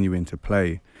keep continuing to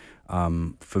play,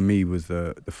 for me was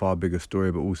the far bigger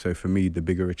story, but also for me the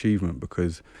bigger achievement,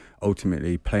 because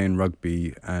ultimately playing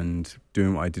rugby and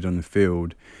doing what I did on the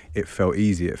field, it felt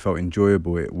easy, it felt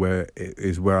enjoyable, it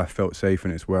is where I felt safe,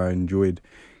 and it's where I enjoyed,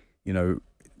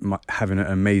 having an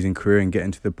amazing career and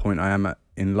getting to the point I am at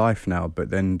in life now.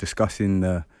 But then discussing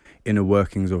the inner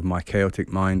workings of my chaotic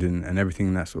mind and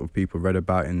everything that sort of people read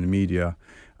about in the media,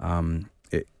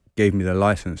 it gave me the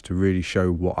license to really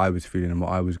show what I was feeling and what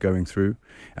I was going through,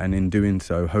 and in doing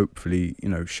so, hopefully,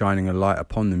 shining a light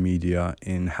upon the media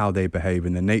in how they behave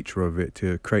and the nature of it,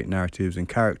 to create narratives and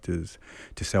characters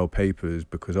to sell papers.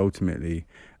 Because ultimately,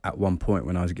 at one point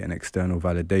when I was getting external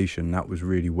validation, that was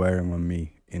really wearing on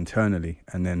me internally.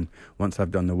 And then once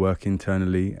I've done the work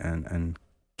internally and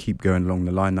keep going along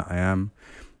the line that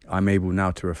I'm able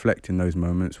now to reflect in those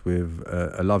moments with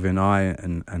a loving eye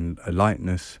and a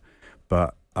lightness,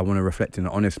 but I want to reflect in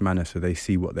an honest manner so they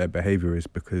see what their behaviour is,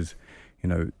 because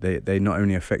they not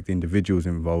only affect the individuals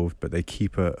involved, but they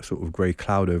keep a sort of grey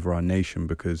cloud over our nation,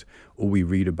 because all we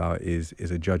read about is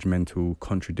a judgmental,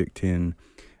 contradicting,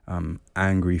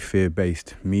 angry,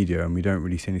 fear-based media, and we don't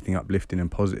really see anything uplifting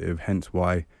and positive, hence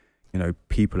why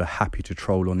people are happy to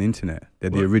troll on the internet. They're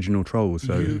the original trolls.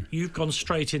 So you've gone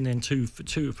straight in then to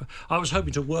I was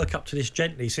hoping to work up to this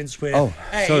gently, since we're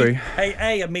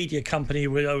a media company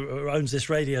who owns this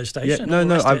radio station. Yeah,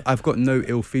 no, I've got no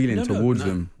ill feeling towards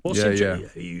them. Well,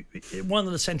 one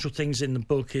of the central things in the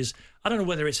book is, I don't know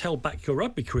whether it's held back your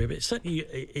rugby career, but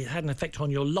it had an effect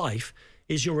on your life,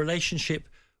 is your relationship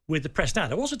with the press. Now,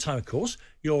 there was a time, of course,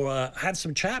 you're a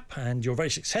handsome chap and you're very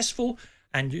successful.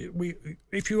 And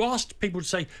if you asked people to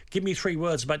say, give me 3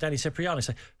 words about Danny Cipriani,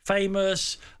 say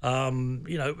famous,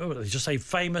 just say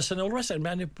famous and all the rest of it.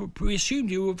 And we assumed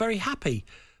you were very happy.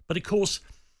 But of course,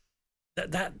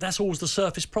 that's always the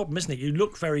surface problem, isn't it? You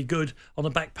look very good on the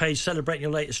back page celebrating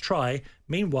your latest try.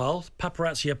 Meanwhile,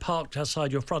 paparazzi are parked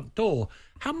outside your front door.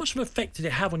 How much of an effect did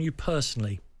it have on you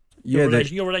personally? Your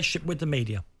relationship with the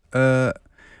media?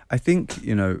 I think,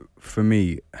 for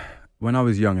me, when I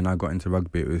was young and I got into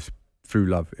rugby, it was through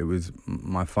love. It was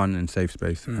my fun and safe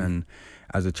space. And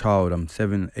as a child, I'm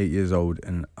 7, 8 years old,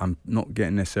 and I'm not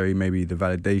getting necessarily maybe the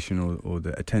validation or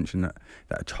the attention that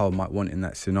a child might want in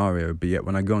that scenario. But yet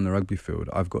when I go on the rugby field,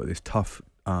 I've got this tough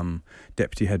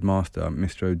deputy headmaster,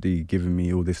 Mr. OD, giving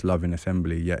me all this love in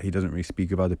assembly, yet he doesn't really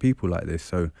speak of other people like this.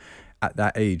 So at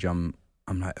that age, I'm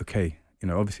like, okay,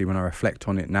 obviously when I reflect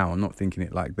on it now, I'm not thinking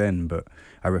it like then, but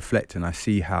I reflect and I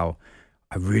see how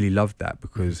I really loved that,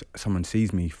 because someone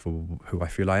sees me for who I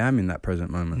feel I am in that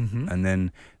present moment. Mm-hmm. And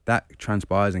then that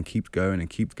transpires and keeps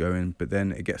going. But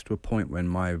then it gets to a point when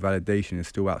my validation is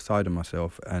still outside of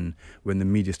myself. And when the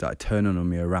media started turning on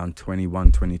me around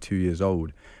 21, 22 years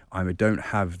old, I don't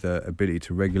have the ability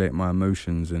to regulate my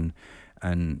emotions. And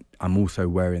I'm also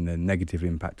wearing the negative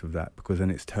impact of that, because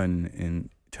then it's turning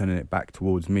it back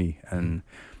towards me. And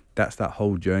that's that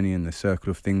whole journey and the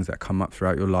circle of things that come up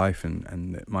throughout your life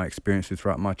and my experiences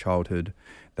throughout my childhood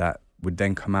that would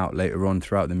then come out later on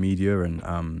throughout the media.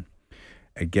 And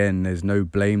again, there's no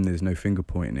blame, there's no finger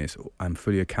pointing. I'm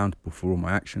fully accountable for all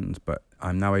my actions, but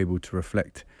I'm now able to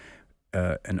reflect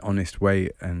an honest way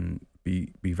and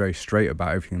be very straight about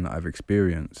everything that I've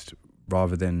experienced,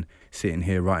 rather than sitting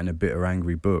here writing a bitter,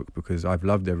 angry book, because I've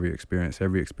loved every experience.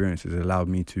 Every experience has allowed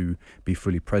me to be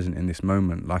fully present in this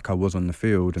moment, like I was on the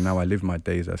field, and now I live my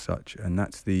days as such. And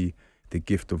that's the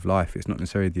gift of life. It's not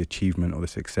necessarily the achievement or the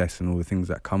success and all the things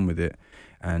that come with it.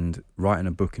 And writing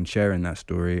a book and sharing that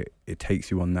story, it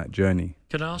takes you on that journey.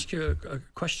 Can I ask you a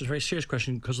question, a very serious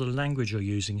question, because of the language you're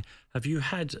using? Have you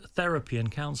had therapy and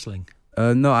counselling?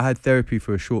 No, I had therapy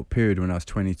for a short period when I was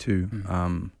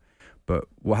 22. But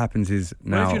what happens is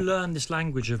now... Where have you learned this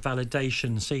language of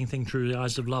validation, seeing things through the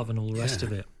eyes of love and all the rest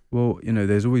of it? Well,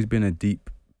 there's always been a deep...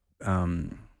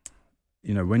 when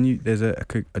there's a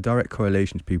direct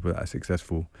correlation to people that are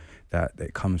successful, that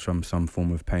it comes from some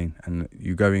form of pain. And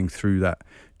you going through that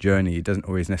journey, it doesn't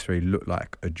always necessarily look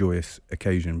like a joyous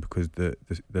occasion, because the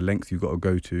lengths you've got to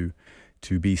go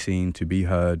to be seen, to be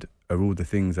heard, are all the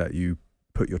things that you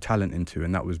put your talent into.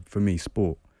 And that was, for me,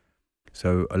 sport.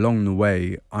 So along the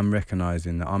way, I'm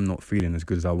recognizing that I'm not feeling as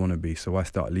good as I want to be. So I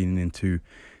start leaning into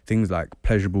things like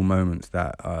pleasurable moments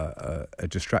that are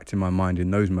distracting my mind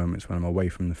in those moments when I'm away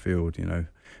from the field, you know,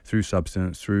 through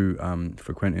substance, through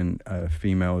frequenting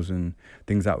females and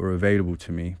things that were available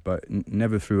to me, but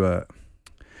never through a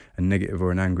negative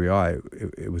or an angry eye.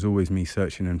 It was always me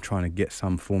searching and trying to get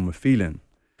some form of feeling.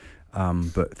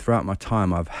 But throughout my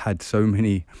time, I've had so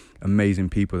many amazing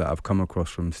people that I've come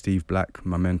across, from Steve Black,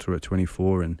 my mentor at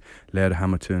 24, and Laird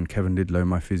Hamilton, Kevin Lidlow,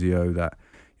 my physio, that,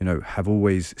 you know, have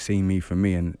always seen me for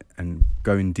me, and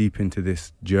going deep into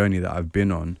this journey that I've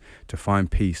been on to find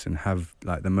peace and have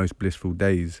like the most blissful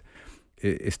days.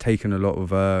 It's taken a lot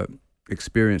of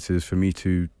experiences for me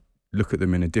to look at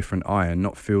them in a different eye and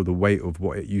not feel the weight of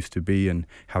what it used to be and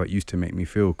how it used to make me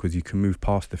feel, because you can move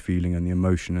past the feeling and the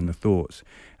emotion and the thoughts,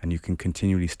 and you can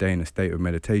continually stay in a state of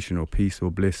meditation or peace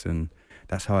or bliss. And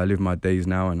that's how I live my days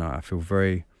now, and I feel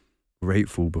very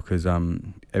grateful because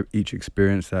each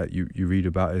experience that you read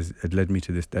about had led me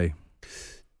to this day.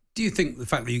 Do you think the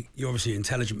fact that you're obviously an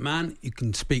intelligent man, you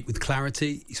can speak with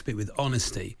clarity, you speak with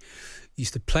honesty, you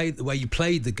used to play the way you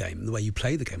played the game,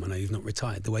 I know you've not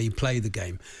retired, the way you play the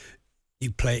game,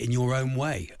 you play it in your own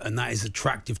way, and that is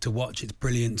attractive to watch. It's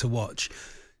brilliant to watch.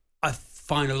 I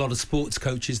find a lot of sports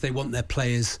coaches, they want their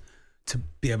players to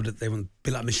be able to, they want to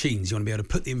be like machines. You want to be able to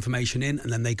put the information in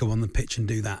and then they go on the pitch and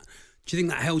do that. Do you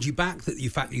think that held you back, that the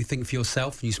fact that you think for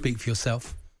yourself and you speak for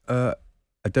yourself? I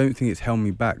don't think it's held me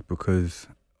back because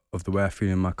of the way I feel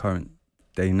in my current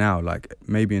day now. Like,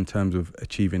 maybe in terms of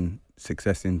achieving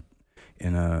success in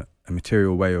a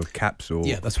material way, of caps or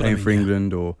playing for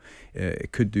England, or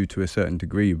it could do to a certain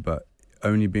degree, but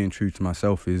only being true to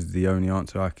myself is the only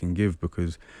answer I can give,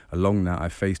 because along that I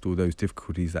faced all those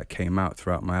difficulties that came out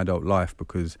throughout my adult life,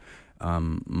 because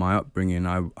my upbringing,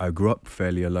 I grew up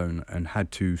fairly alone and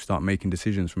had to start making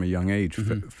decisions from a young age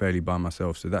fairly by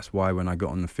myself. So that's why when I got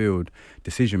on the field,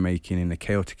 decision making in a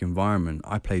chaotic environment,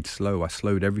 I played slow. I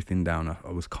slowed everything down.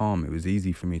 I was calm. It was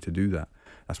easy for me to do that.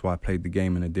 That's why I played the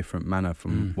game in a different manner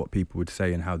from what people would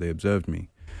say and how they observed me.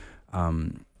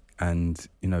 And,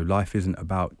 you know, life isn't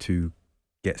about to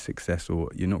get success, or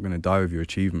you're not going to die with your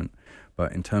achievement.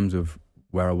 But in terms of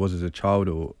where I was as a child,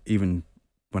 or even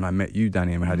when I met you,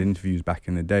 Danny, and we had interviews back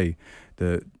in the day,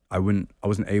 I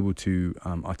wasn't able to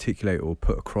articulate or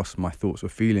put across my thoughts or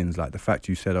feelings. Like the fact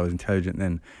you said I was intelligent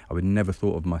then, I would never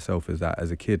thought of myself as that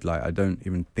as a kid. Like, I don't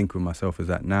even think of myself as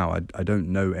that now. I don't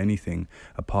know anything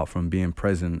apart from being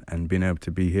present and being able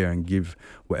to be here and give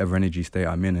whatever energy state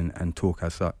I'm in and talk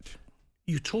as such.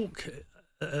 You talk,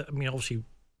 I mean, obviously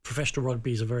professional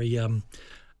rugby is a very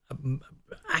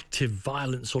active,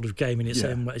 violent sort of game in its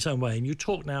own way. And you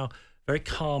talk now very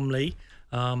calmly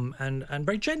and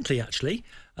very gently, actually,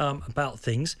 about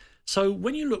things. So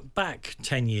when you look back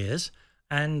 10 years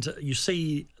and you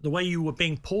see the way you were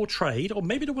being portrayed, or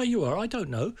maybe the way you are, I don't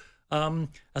know,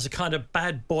 as a kind of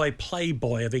bad boy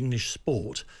playboy of English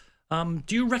sport,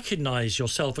 do you recognise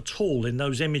yourself at all in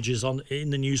those images in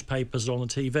the newspapers or on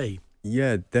the TV?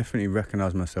 Yeah, definitely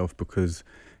recognise myself, because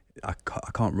I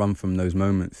can't run from those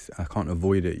moments. I can't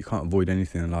avoid it. You can't avoid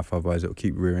anything in life, otherwise it'll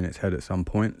keep rearing its head at some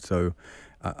point. So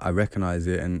I recognise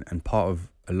it, and part of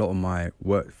a lot of my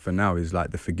work for now is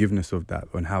like the forgiveness of that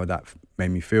and how that made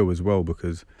me feel as well,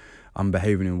 because I'm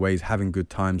behaving in ways, having good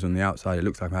times on the outside. It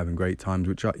looks like I'm having great times,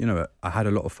 which I had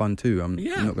a lot of fun too. I'm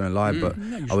not going to lie, but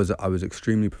I was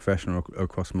extremely professional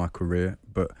across my career.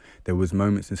 But there was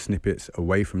moments and snippets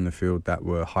away from the field that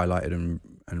were highlighted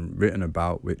and written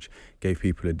about, which gave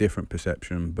people a different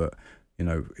perception. But you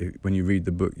know, when you read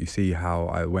the book, you see how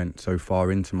I went so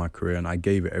far into my career and I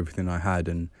gave it everything I had,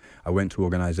 and I went to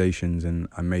organisations and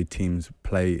I made teams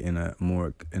play in a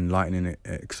more enlightening,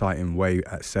 exciting way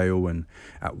at Sale and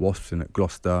at Wasps and at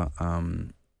Gloucester.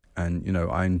 And, you know,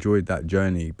 I enjoyed that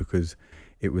journey because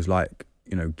it was like,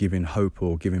 you know, giving hope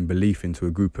or giving belief into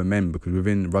a group of men, because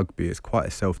within rugby, it's quite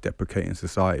a self-deprecating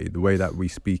society. The way that we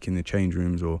speak in the change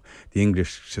rooms, or the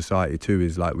English society too,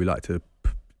 is like we like to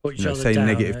say down,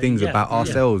 negative things about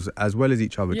ourselves as well as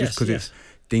each other, just because it's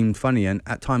deemed funny. And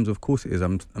at times, of course it is.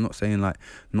 I'm not saying like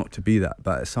not to be that,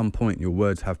 but at some point your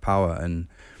words have power, and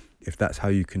if that's how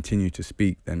you continue to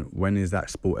speak, then when is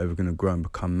that sport ever going to grow and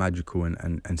become magical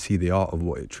and see the art of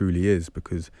what it truly is?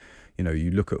 Because, you know,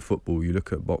 you look at football, you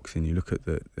look at boxing, you look at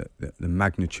the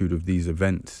magnitude of these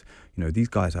events. You know, these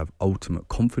guys have ultimate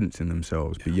confidence in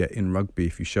themselves, but yet in rugby,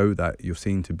 if you show that, you're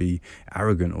seen to be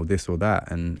arrogant or this or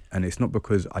that. And it's not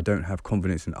because I don't have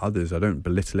confidence in others. I don't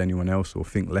belittle anyone else or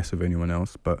think less of anyone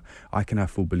else, but I can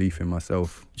have full belief in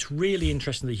myself. It's really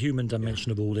interesting, the human dimension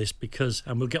of all this, because,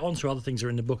 and we'll get on to other things that are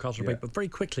in the book after a break, but very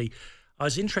quickly, I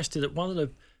was interested that one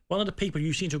one of the people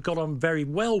you seem to have got on very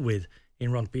well with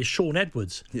in rugby is Sean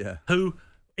Edwards. Yeah. Who,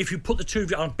 if you put the two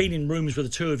of you, I've been in rooms with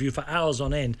the two of you for hours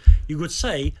on end, you would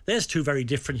say there's two very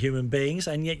different human beings,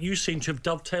 and yet you seem to have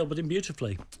dovetailed with him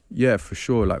beautifully. Yeah, for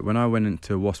sure. Like when I went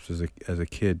into Wasps as a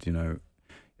kid, you know,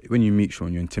 when you meet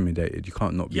Sean, you're intimidated. You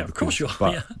can't not be. Yeah, of course you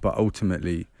are. But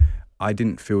ultimately, I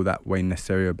didn't feel that way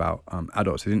necessarily about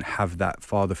adults. I didn't have that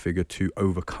father figure to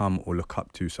overcome or look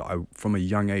up to. So I, from a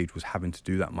young age, was having to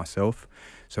do that myself.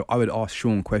 So I would ask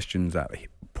Sean questions that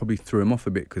probably threw him off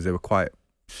a bit because they were quite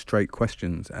straight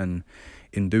questions. And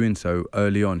in doing so,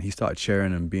 early on, he started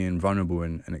sharing and being vulnerable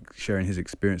and sharing his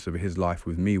experience of his life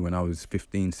with me when I was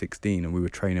 15, 16, and we were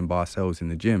training by ourselves in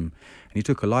the gym. And he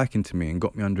took a liking to me and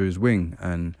got me under his wing.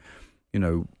 And, you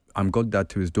know, I'm goddad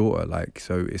to his daughter, like,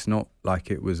 so it's not like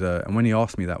it was and when he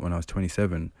asked me that when I was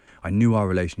 27, I knew our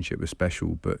relationship was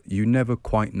special, but you never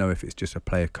quite know if it's just a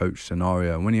player-coach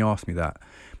scenario. And when he asked me that,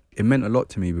 it meant a lot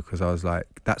to me because I was like,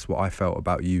 that's what I felt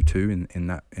about you too in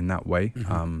that way.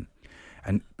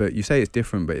 Mm-hmm. But you say it's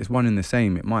different, but it's one and the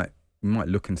same. It might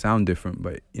look and sound different,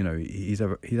 but you know, he's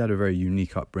had a very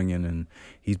unique upbringing, and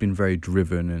he's been very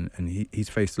driven, and he's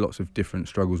faced lots of different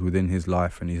struggles within his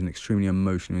life, and he's an extremely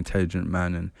emotionally intelligent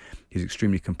man, and he's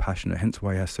extremely compassionate, hence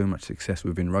why he has so much success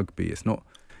within rugby. It's not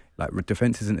like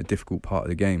defence isn't a difficult part of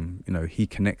the game. You know, he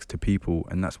connects to people,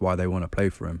 and that's why they want to play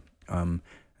for him, and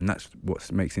that's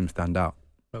what makes him stand out.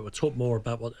 But we'll talk more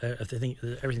about what everything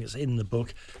that's in the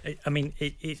book.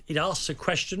 It asks a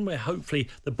question where hopefully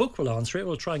the book will answer it.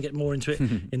 We'll try and get more into it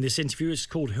in this interview. It's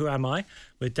called Who Am I?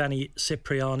 With Danny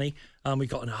Cipriani.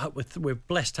 We're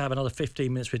blessed to have another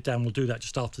 15 minutes with Dan. We'll do that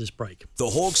just after this break. The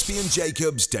Hawksby and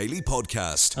Jacobs Daily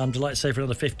Podcast. I'm delighted to say for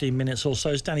another 15 minutes or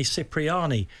so is Danny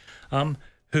Cipriani,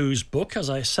 whose book, as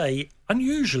I say,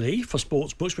 unusually for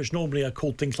sports books, which normally are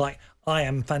called things like I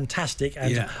Am Fantastic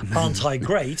and Aren't I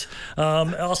Great,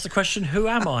 asks the question, who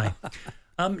am I?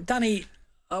 Danny,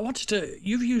 I want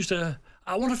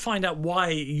to find out why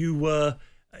you were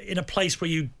in a place where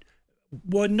you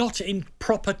were not in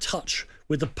proper touch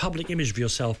with the public image of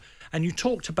yourself. And you've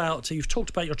talked about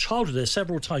your childhood there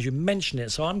several times. You mentioned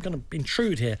it, so I'm going to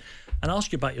intrude here and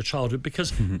ask you about your childhood,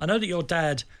 because I know that your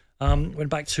dad went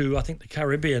back to, I think, the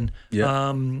Caribbean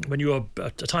when you were a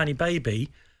tiny baby.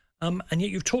 And yet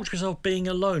you've talked to yourself being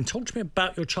alone. Talk to me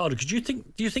about your childhood. Because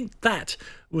do you think that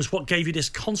was what gave you this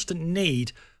constant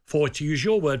need for, to use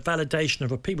your word, validation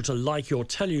of people to like you or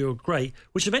tell you you're great,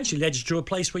 which eventually led you to a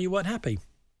place where you weren't happy?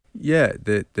 Yeah,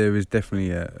 there is definitely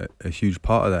a huge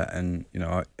part of that. And, you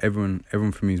know, everyone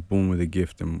for me is born with a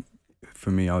gift. And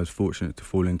for me, I was fortunate to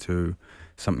fall into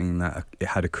something that it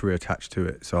had a career attached to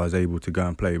it. So I was able to go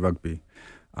and play rugby.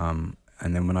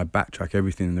 And then when I backtrack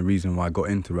everything, the reason why I got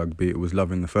into rugby, it was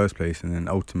love in the first place. And then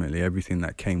ultimately everything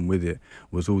that came with it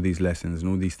was all these lessons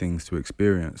and all these things to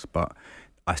experience. But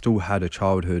I still had a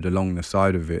childhood along the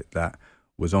side of it that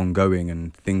was ongoing,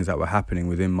 and things that were happening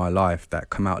within my life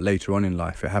that come out later on in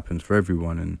life. It happens for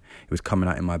everyone, and it was coming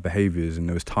out in my behaviours. And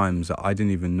there was times that I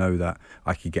didn't even know that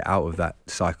I could get out of that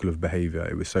cycle of behaviour.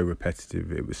 It was so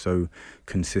repetitive. It was so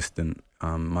consistent.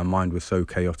 My mind was so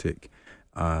chaotic.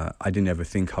 I didn't ever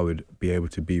think I would be able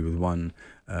to be with one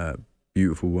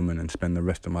beautiful woman and spend the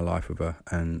rest of my life with her.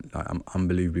 And I'm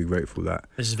unbelievably grateful that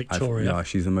this is Victoria.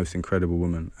 She's the most incredible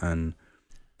woman. And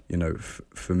you know,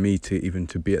 for me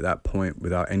to be at that point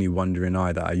without any wandering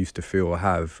eye that I used to feel or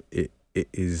have,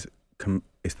 it's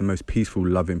the most peaceful,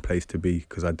 loving place to be,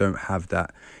 because I don't have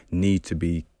that need to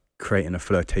be creating a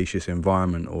flirtatious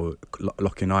environment or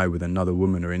locking eye with another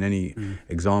woman or in any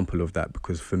example of that.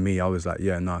 Because for me, I was like,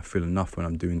 I feel enough when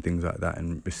I'm doing things like that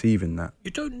and receiving that.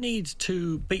 You don't need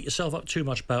to beat yourself up too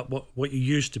much about what you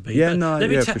used to be.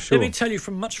 For sure. Let me tell you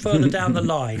from much further down the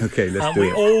line. Okay, let's do it.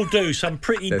 We all do some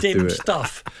pretty dim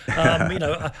stuff. You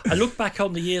know, I look back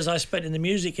on the years I spent in the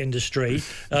music industry,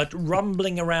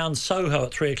 rumbling around Soho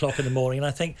at 3 o'clock in the morning, and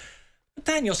I think,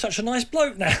 Dan, you're such a nice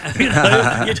bloke now.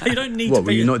 You don't need to be... What,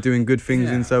 were you not doing good things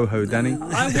in Soho, Danny?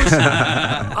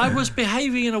 I was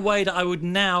behaving in a way that I would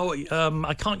now...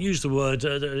 I can't use the word,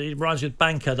 it rhymes with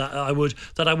banker, that I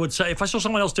would say, if I saw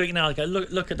someone else doing it now, I'd go,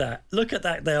 look at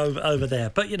that there over there.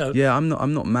 But, you know... Yeah, I'm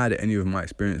not mad at any of my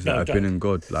experiences that I've been in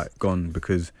gone,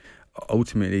 because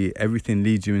ultimately everything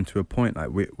leads you into a point. Like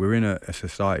we're in a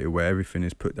society where everything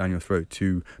is put down your throat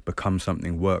to become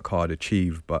something, work hard,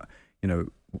 achieve. But, you know,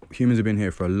 humans have been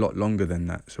here for a lot longer than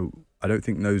that. So I don't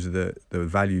think those are the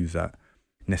values that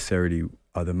necessarily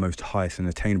are the most highest and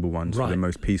attainable ones for the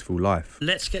most peaceful life.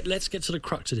 Let's get to the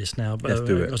crux of this now. Let's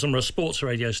do it. Because I'm a sports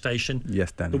radio station.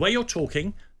 Yes, Dan. The way you're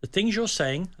talking, the things you're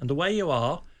saying, and the way you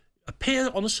are appear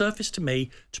on the surface to me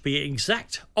to be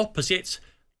exact opposites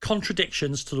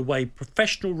contradictions to the way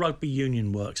professional rugby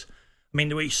union works. I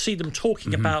mean, we see them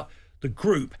talking about the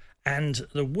group and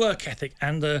the work ethic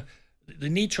and the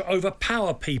need to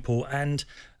overpower people, and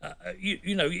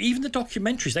you know, even the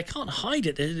documentaries, they can't hide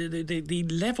it. The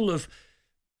level of,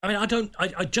 I mean,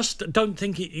 I just don't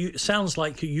think it sounds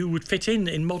like you would fit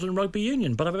in modern rugby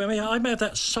union. But I may have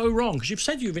that so wrong, because you've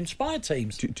said you've inspired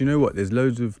teams. Do you know what? There's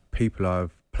loads of people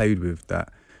I've played with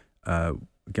that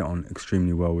get on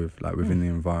extremely well with, like, within the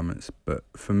environments. But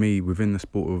for me, within the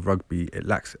sport of rugby, it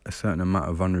lacks a certain amount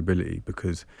of vulnerability,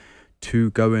 because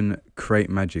to go and create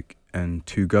magic and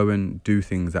to go and do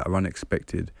things that are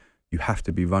unexpected, you have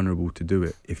to be vulnerable to do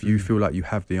it. If you feel like you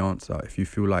have the answer, if you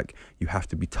feel like you have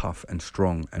to be tough and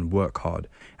strong and work hard,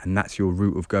 and that's your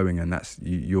route of going and that's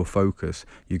your focus,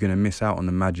 you're going to miss out on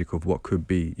the magic of what could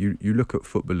be. You look at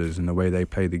footballers and the way they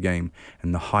play the game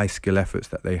and the high skill efforts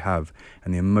that they have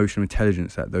and the emotional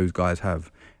intelligence that those guys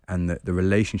have, and the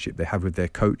relationship they have with their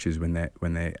coaches when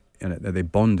they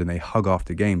bond and they hug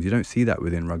after games. You don't see that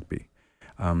within rugby.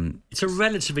 It's a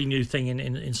relatively new thing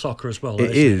in soccer as well. It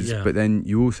is, yeah. But then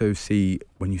you also see,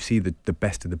 when you see the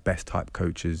best of the best type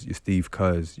coaches, your Steve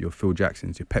Kerrs, your Phil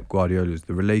Jacksons, your Pep Guardiolas,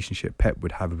 the relationship Pep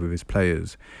would have with his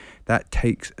players, that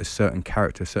takes a certain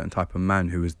character, a certain type of man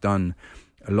who has done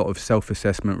a lot of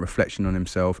self-assessment, reflection on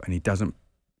himself, and he doesn't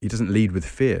lead with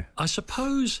fear. I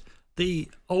suppose the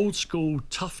old school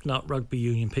tough nut rugby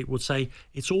union people would say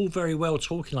it's all very well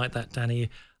talking like that, Danny,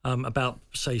 about,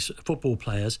 say, football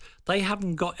players. They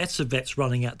haven't got Etzavets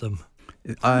running at them.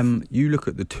 You look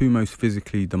at the two most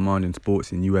physically demanding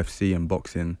sports in UFC and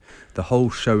boxing, the whole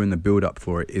show and the build-up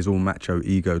for it is all macho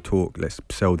ego talk, let's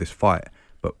sell this fight.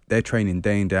 But they're training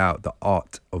day in, day out the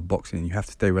art of boxing. You have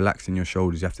to stay relaxed in your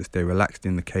shoulders. You have to stay relaxed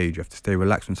in the cage. You have to stay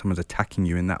relaxed when someone's attacking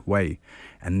you in that way.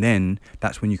 And then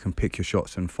that's when you can pick your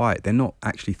shots and fight. They're not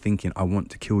actually thinking, I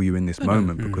want to kill you in this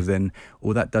moment, because then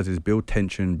all that does is build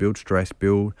tension, build stress,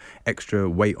 build extra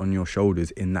weight on your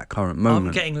shoulders in that current moment.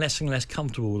 I'm getting less and less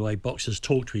comfortable with the way boxers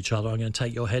talk to each other. I'm going to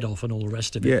take your head off and all the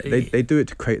rest of it. Yeah, they do it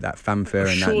to create that fanfare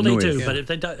and that noise. Sure, they do. But if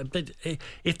they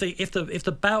don't, if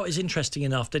the bout is interesting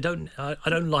enough, they don't. I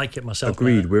don't like it myself.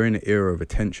 Agreed. We're in an era of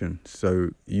attention,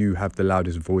 so you have the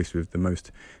loudest voice with the most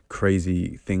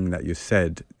crazy thing that you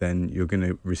said, then you're going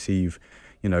to receive,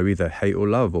 either hate or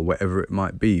love or whatever it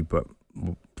might be. But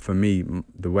for me,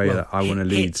 the way that I want to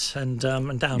lead, hits and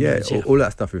downloads, all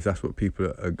that stuff, if that's what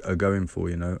people are going for,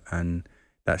 and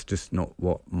that's just not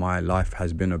what my life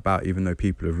has been about. Even though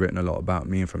people have written a lot about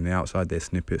me, and from the outside there's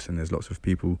snippets and there's lots of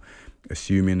people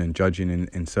assuming and judging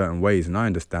in certain ways, and I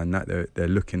understand that they're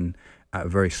looking at a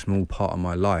very small part of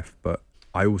my life, but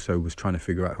I also was trying to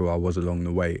figure out who I was along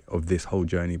the way of this whole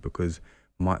journey, because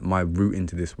my route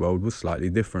into this world was slightly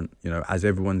different, as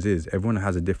everyone's is. Everyone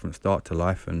has a different start to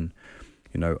life, and,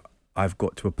 I've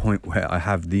got to a point where I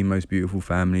have the most beautiful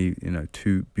family,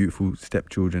 2 beautiful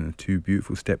stepchildren and 2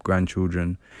 beautiful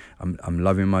step-grandchildren. I'm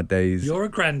loving my days. You're a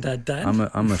granddad, Dan.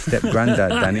 I'm a step-granddad,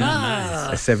 Danny.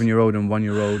 A 7-year-old and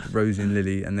 1-year-old, Rosie and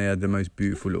Lily, and they are the most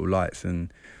beautiful little lights,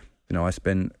 and I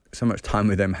spend so much time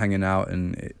with them hanging out,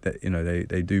 and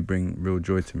they do bring real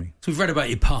joy to me. So we've read about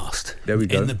your past. There we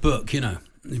go. In the book,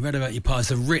 we've read about your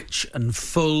past. A rich and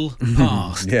full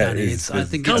past, Danny. I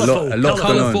think colourful. It's a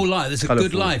colourful life. It's a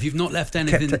good life. You've not left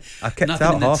anything. I kept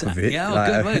out half of it.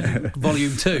 Yeah, good.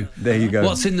 Volume 2. There you go.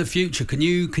 What's in the future? Can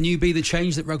you be the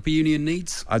change that rugby union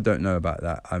needs? I don't know about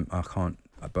that. I can't.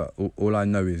 But all I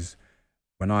know is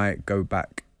when I go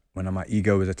back, when my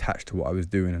ego was attached to what I was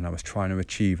doing and I was trying to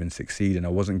achieve and succeed, and I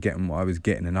wasn't getting what I was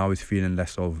getting, and I was feeling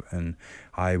less of, and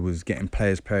I was getting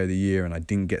Player of the Year and I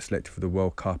didn't get selected for the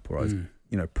World Cup, or I was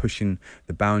pushing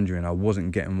the boundary and I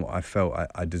wasn't getting what I felt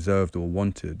I deserved or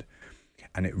wanted,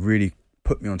 and it really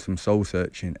put me on some soul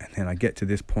searching. And then I get to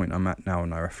this point I'm at now,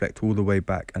 and I reflect all the way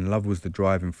back, and love was the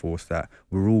driving force that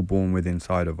we're all born with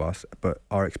inside of us, but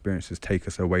our experiences take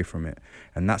us away from it.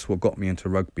 And that's what got me into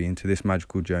rugby, into this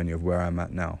magical journey of where I'm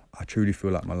at now. I truly feel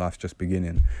like my life's just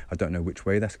beginning. I don't know which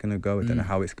way that's going to go. I don't know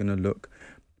how it's going to look,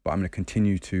 but I'm going to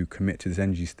continue to commit to this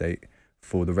energy state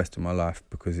for the rest of my life,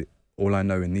 because all I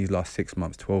know in these last 6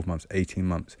 months, 12 months, 18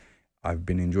 months, I've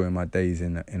been enjoying my days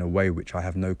in a way which I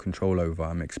have no control over.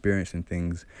 I'm experiencing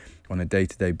things on a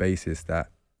day-to-day basis that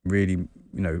really,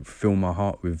 fill my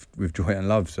heart with joy and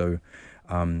love. So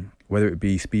whether it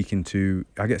be speaking to,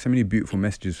 I get so many beautiful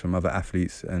messages from other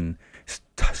athletes and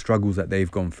struggles that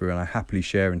they've gone through, and I happily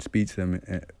share and speak to them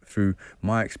through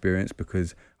my experience,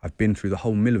 because I've been through the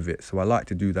whole mill of it. So I like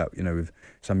to do that, you know, with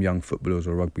some young footballers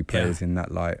or rugby players in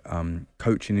that light,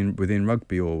 coaching within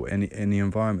rugby or any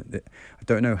environment. That I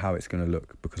don't know how it's going to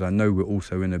look, because I know we're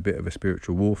also in a bit of a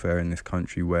spiritual warfare in this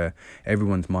country where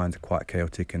everyone's minds are quite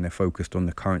chaotic and they're focused on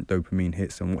the current dopamine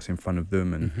hits and what's in front of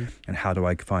them and how do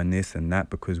I find this and that,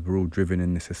 because we're all driven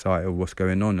in this society of what's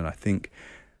going on. And I think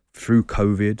through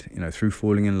COVID, you know, through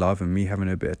falling in love and me having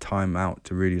a bit of time out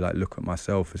to really like look at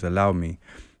myself has allowed me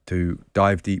to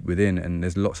dive deep within, and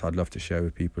there's lots I'd love to share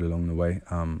with people along the way.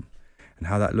 And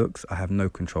how that looks, I have no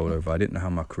control over. I didn't know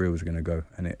how my career was going to go,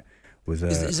 and it was.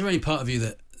 Is there any part of you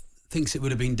that thinks it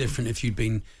would have been different if you'd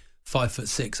been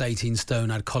 5'6", 18 stone,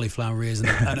 had cauliflower ears,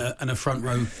 and a front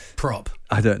row prop?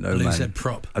 I don't know, man. Said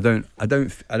prop. I don't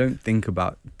think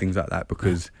about things like that,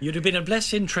 because you'd have been of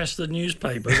less interest than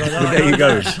newspapers. There you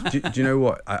go. Do you know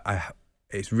what?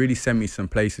 It's really sent me some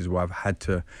places where I've had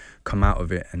to come out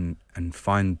of it and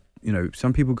find, you know,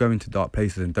 some people go into dark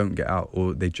places and don't get out,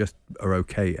 or they just are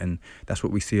okay, and that's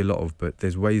what we see a lot of. But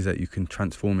there's ways that you can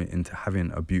transform it into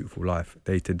having a beautiful life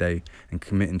day to day and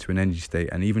commit into an energy state.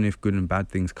 And even if good and bad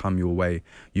things come your way,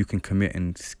 you can commit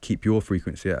and keep your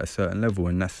frequency at a certain level.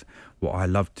 And that's what I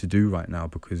love to do right now,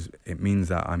 because it means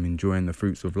that I'm enjoying the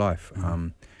fruits of life.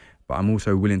 But I'm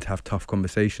also willing to have tough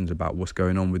conversations about what's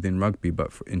going on within rugby.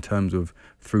 But in terms of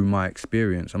through my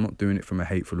experience, I'm not doing it from a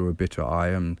hateful or a bitter eye.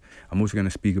 I'm also going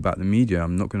to speak about the media.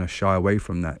 I'm not going to shy away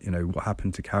from that. You know, what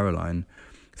happened to Caroline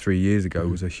 3 years ago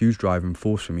was a huge driving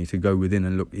force for me to go within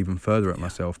and look even further at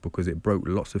myself, because it broke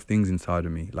lots of things inside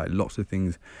of me. Like, lots of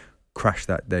things crashed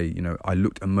that day. You know, I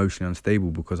looked emotionally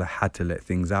unstable because I had to let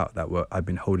things out that I'd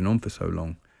been holding on for so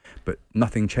long. But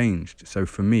nothing changed. So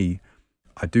for me,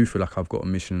 I do feel like I've got a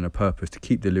mission and a purpose to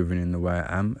keep delivering in the way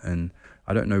I am, and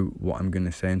I don't know what I'm going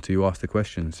to say until you ask the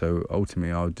question. So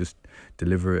ultimately, I'll just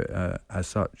deliver it as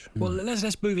such. Well,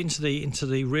 let's move into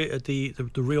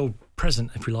the real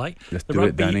present, if we like. Let's do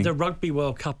it, Danny. The Rugby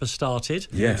World Cup has started.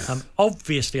 Yes.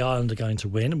 Obviously, Ireland are going to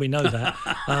win. We know that.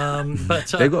 But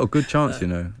they've got a good chance, you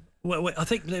know. Well, I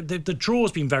think the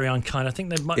draw's been very unkind. I think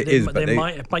they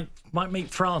might meet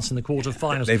France in the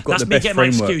quarterfinals. They've got That's the me best getting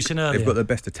framework. my excuse in earlier. They've got the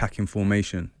best attacking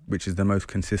formation, which is the most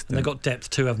consistent. And they've got depth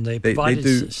too, haven't they? They Provided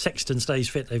do. Sexton stays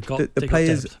fit, they've got the they've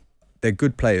players. got depth. They're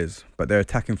good players, but their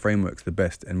attacking framework's the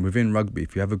best. And within rugby,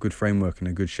 if you have a good framework and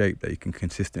a good shape that you can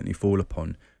consistently fall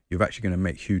upon, you're actually going to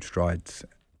make huge strides.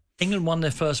 England won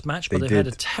their first match, but they've had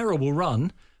a terrible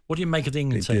run. What do you make of the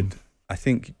England team? I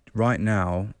think right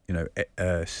now, you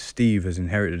know, Steve has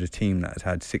inherited a team that has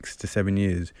had 6 to 7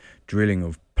 years drilling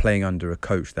of playing under a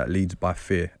coach that leads by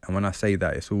fear. And when I say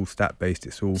that, it's all stat-based,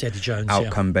 it's all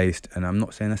outcome-based. And I'm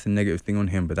not saying that's a negative thing on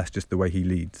him, but that's just the way he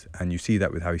leads. And you see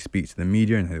that with how he speaks to the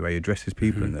media and the way he addresses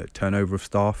people and the turnover of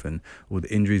staff and all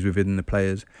the injuries within the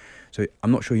players. So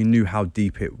I'm not sure he knew how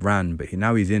deep it ran, but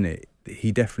now he's in it.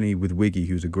 He definitely, with Wiggy,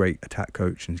 who's a great attack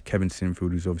coach, and Kevin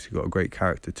Sinfield, who's obviously got a great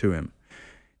character to him,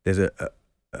 there's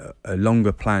a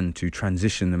longer plan to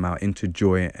transition them out into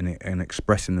joy and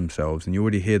expressing themselves. And you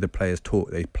already hear the players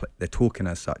talk. They're talking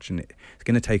as such, and it's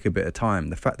going to take a bit of time.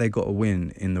 The fact they got a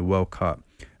win in the World Cup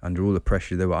under all the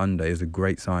pressure they were under is a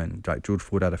great sign. Like, George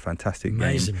Ford had a fantastic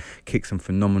game, kicked some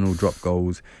phenomenal drop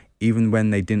goals. Even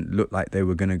when they didn't look like they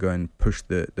were going to go and push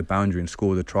the boundary and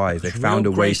score the tries, they found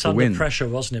a way to win. Under pressure,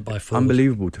 wasn't it, by Ford?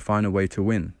 Unbelievable to find a way to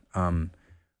win.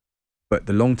 But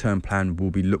the long-term plan will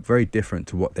look very different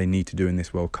to what they need to do in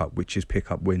this World Cup, which is pick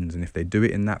up wins. And if they do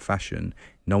it in that fashion,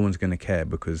 no one's going to care,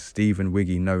 because Steve and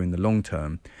Wiggy know in the long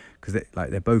term, because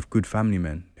they're both good family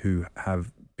men who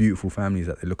have beautiful families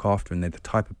that they look after, and they're the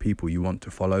type of people you want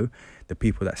to follow, the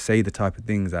people that say the type of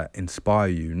things that inspire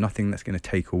you, nothing that's going to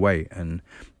take away. And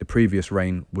the previous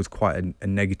reign was quite a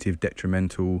negative,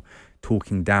 detrimental,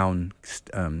 talking down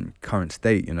current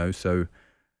state, you know, so...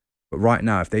 But right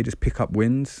now, if they just pick up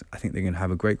wins, I think they're going to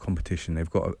have a great competition. They've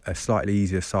got a slightly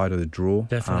easier side of the draw.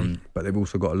 Definitely. But they've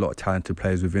also got a lot of talented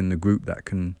players within the group that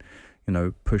can, you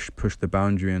know, push the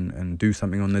boundary and do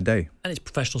something on the day. And it's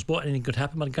professional sport. Anything could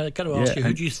happen. I'm going to ask you,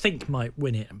 who do you think might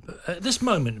win it? At this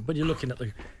moment, when you're looking at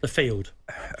the field.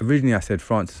 Originally, I said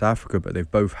France and South Africa, but they've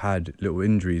both had little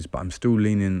injuries. But I'm still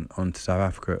leaning on South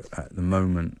Africa at the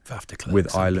moment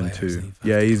with Ireland too.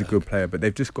 Yeah, he's a good player. But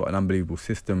they've just got an unbelievable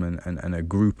system and a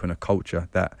group and a culture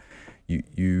that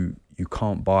you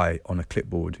can't buy on a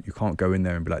clipboard. You can't go in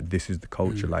there and be like, this is the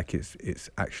culture. Like, it's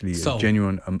actually a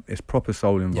genuine, it's proper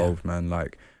soul involved, man.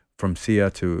 Like, from Sia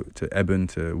to Eben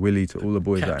to Willie to all the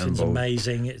boys that are involved.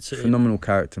 Amazing. It's a phenomenal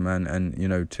character, man. And, you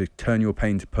know, to turn your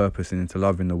pain to purpose and into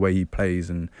love in the way he plays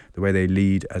and the way they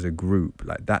lead as a group,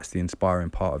 like, that's the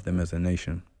inspiring part of them as a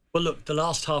nation. Well, look, the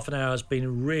last half an hour has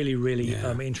been really, really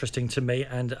interesting to me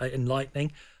and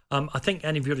enlightening. I think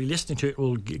anybody listening to it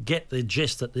will get the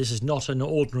gist that this is not an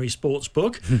ordinary sports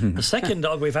book. The second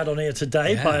we've had on here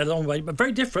today by a long way, but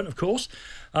very different, of course.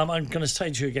 I'm going to say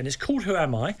to you again, it's called Who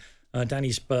Am I?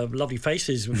 Danny's lovely face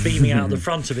is beaming out the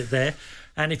front of it there.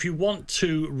 And if you want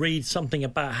to read something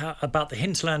about the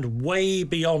hinterland way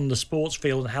beyond the sports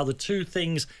field and how the two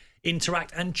things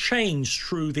interact and change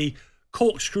through the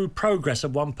corkscrew progress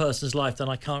of one person's life, then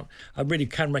I really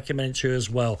can recommend it to you as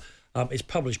well. It's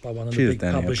published by one of the big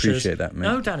Danny, publishers. I appreciate that, mate.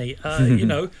 No, Danny,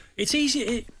 it's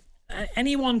easy.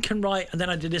 Anyone can write, and then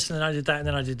I did this, and then I did that, and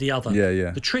then I did the other.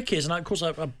 Yeah. The trick is, and of course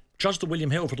I've judged the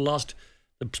William Hill for the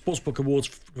Sports Book Awards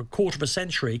for a quarter of a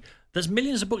century. There's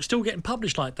millions of books still getting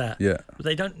published like that. Yeah. But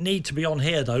they don't need to be on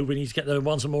here, though. We need to get the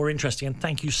ones that are more interesting. And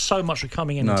thank you so much for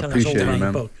coming in and telling us all about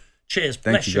the book. Cheers.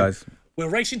 Thank you, guys. We're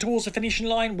racing towards the finishing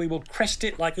line. We will crest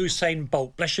it like Usain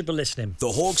Bolt. Bless you for listening. The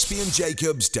Hawksby and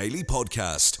Jacobs Daily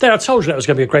Podcast. There, I told you that was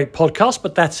going to be a great podcast,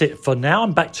 but that's it for now.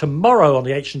 I'm back tomorrow on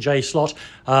the H&J slot.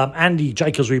 Andy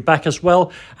Jacobs will be back as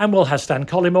well. And we'll have Stan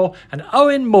Collymore and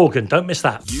Owen Morgan. Don't miss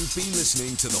that. You've been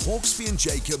listening to the Hawksby and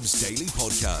Jacobs Daily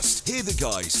Podcast. Hear the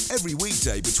guys every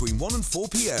weekday between 1 and 4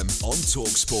 p.m. on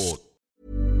TalkSport.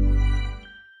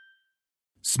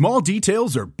 Small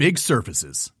details are big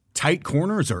surfaces. Tight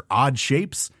corners or odd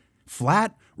shapes.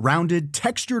 Flat, rounded,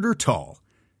 textured, or tall.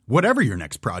 Whatever your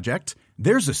next project,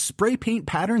 there's a spray paint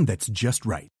pattern that's just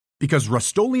right. Because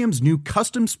Rust-Oleum's new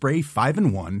Custom Spray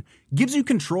 5-in-1 gives you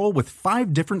control with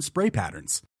 5 different spray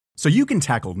patterns. So you can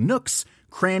tackle nooks,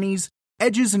 crannies,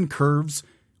 edges, and curves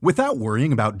without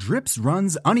worrying about drips,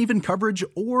 runs, uneven coverage,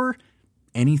 or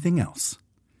anything else.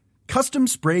 Custom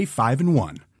Spray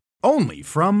 5-in-1. Only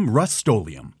from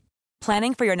Rust-Oleum.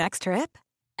 Planning for your next trip?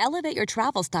 Elevate your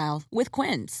travel style with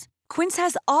Quince. Quince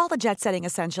has all the jet-setting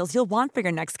essentials you'll want for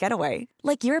your next getaway,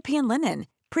 like European linen,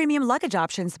 premium luggage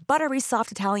options, buttery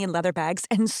soft Italian leather bags,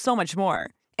 and so much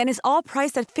more. And is all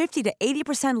priced at 50 to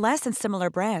 80% less than similar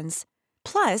brands.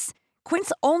 Plus,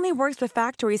 Quince only works with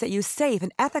factories that use safe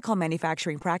and ethical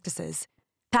manufacturing practices.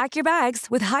 Pack your bags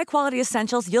with high-quality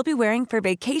essentials you'll be wearing for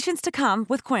vacations to come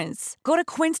with Quince. Go to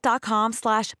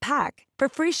quince.com/pack for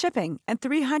free shipping and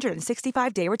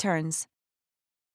 365-day returns.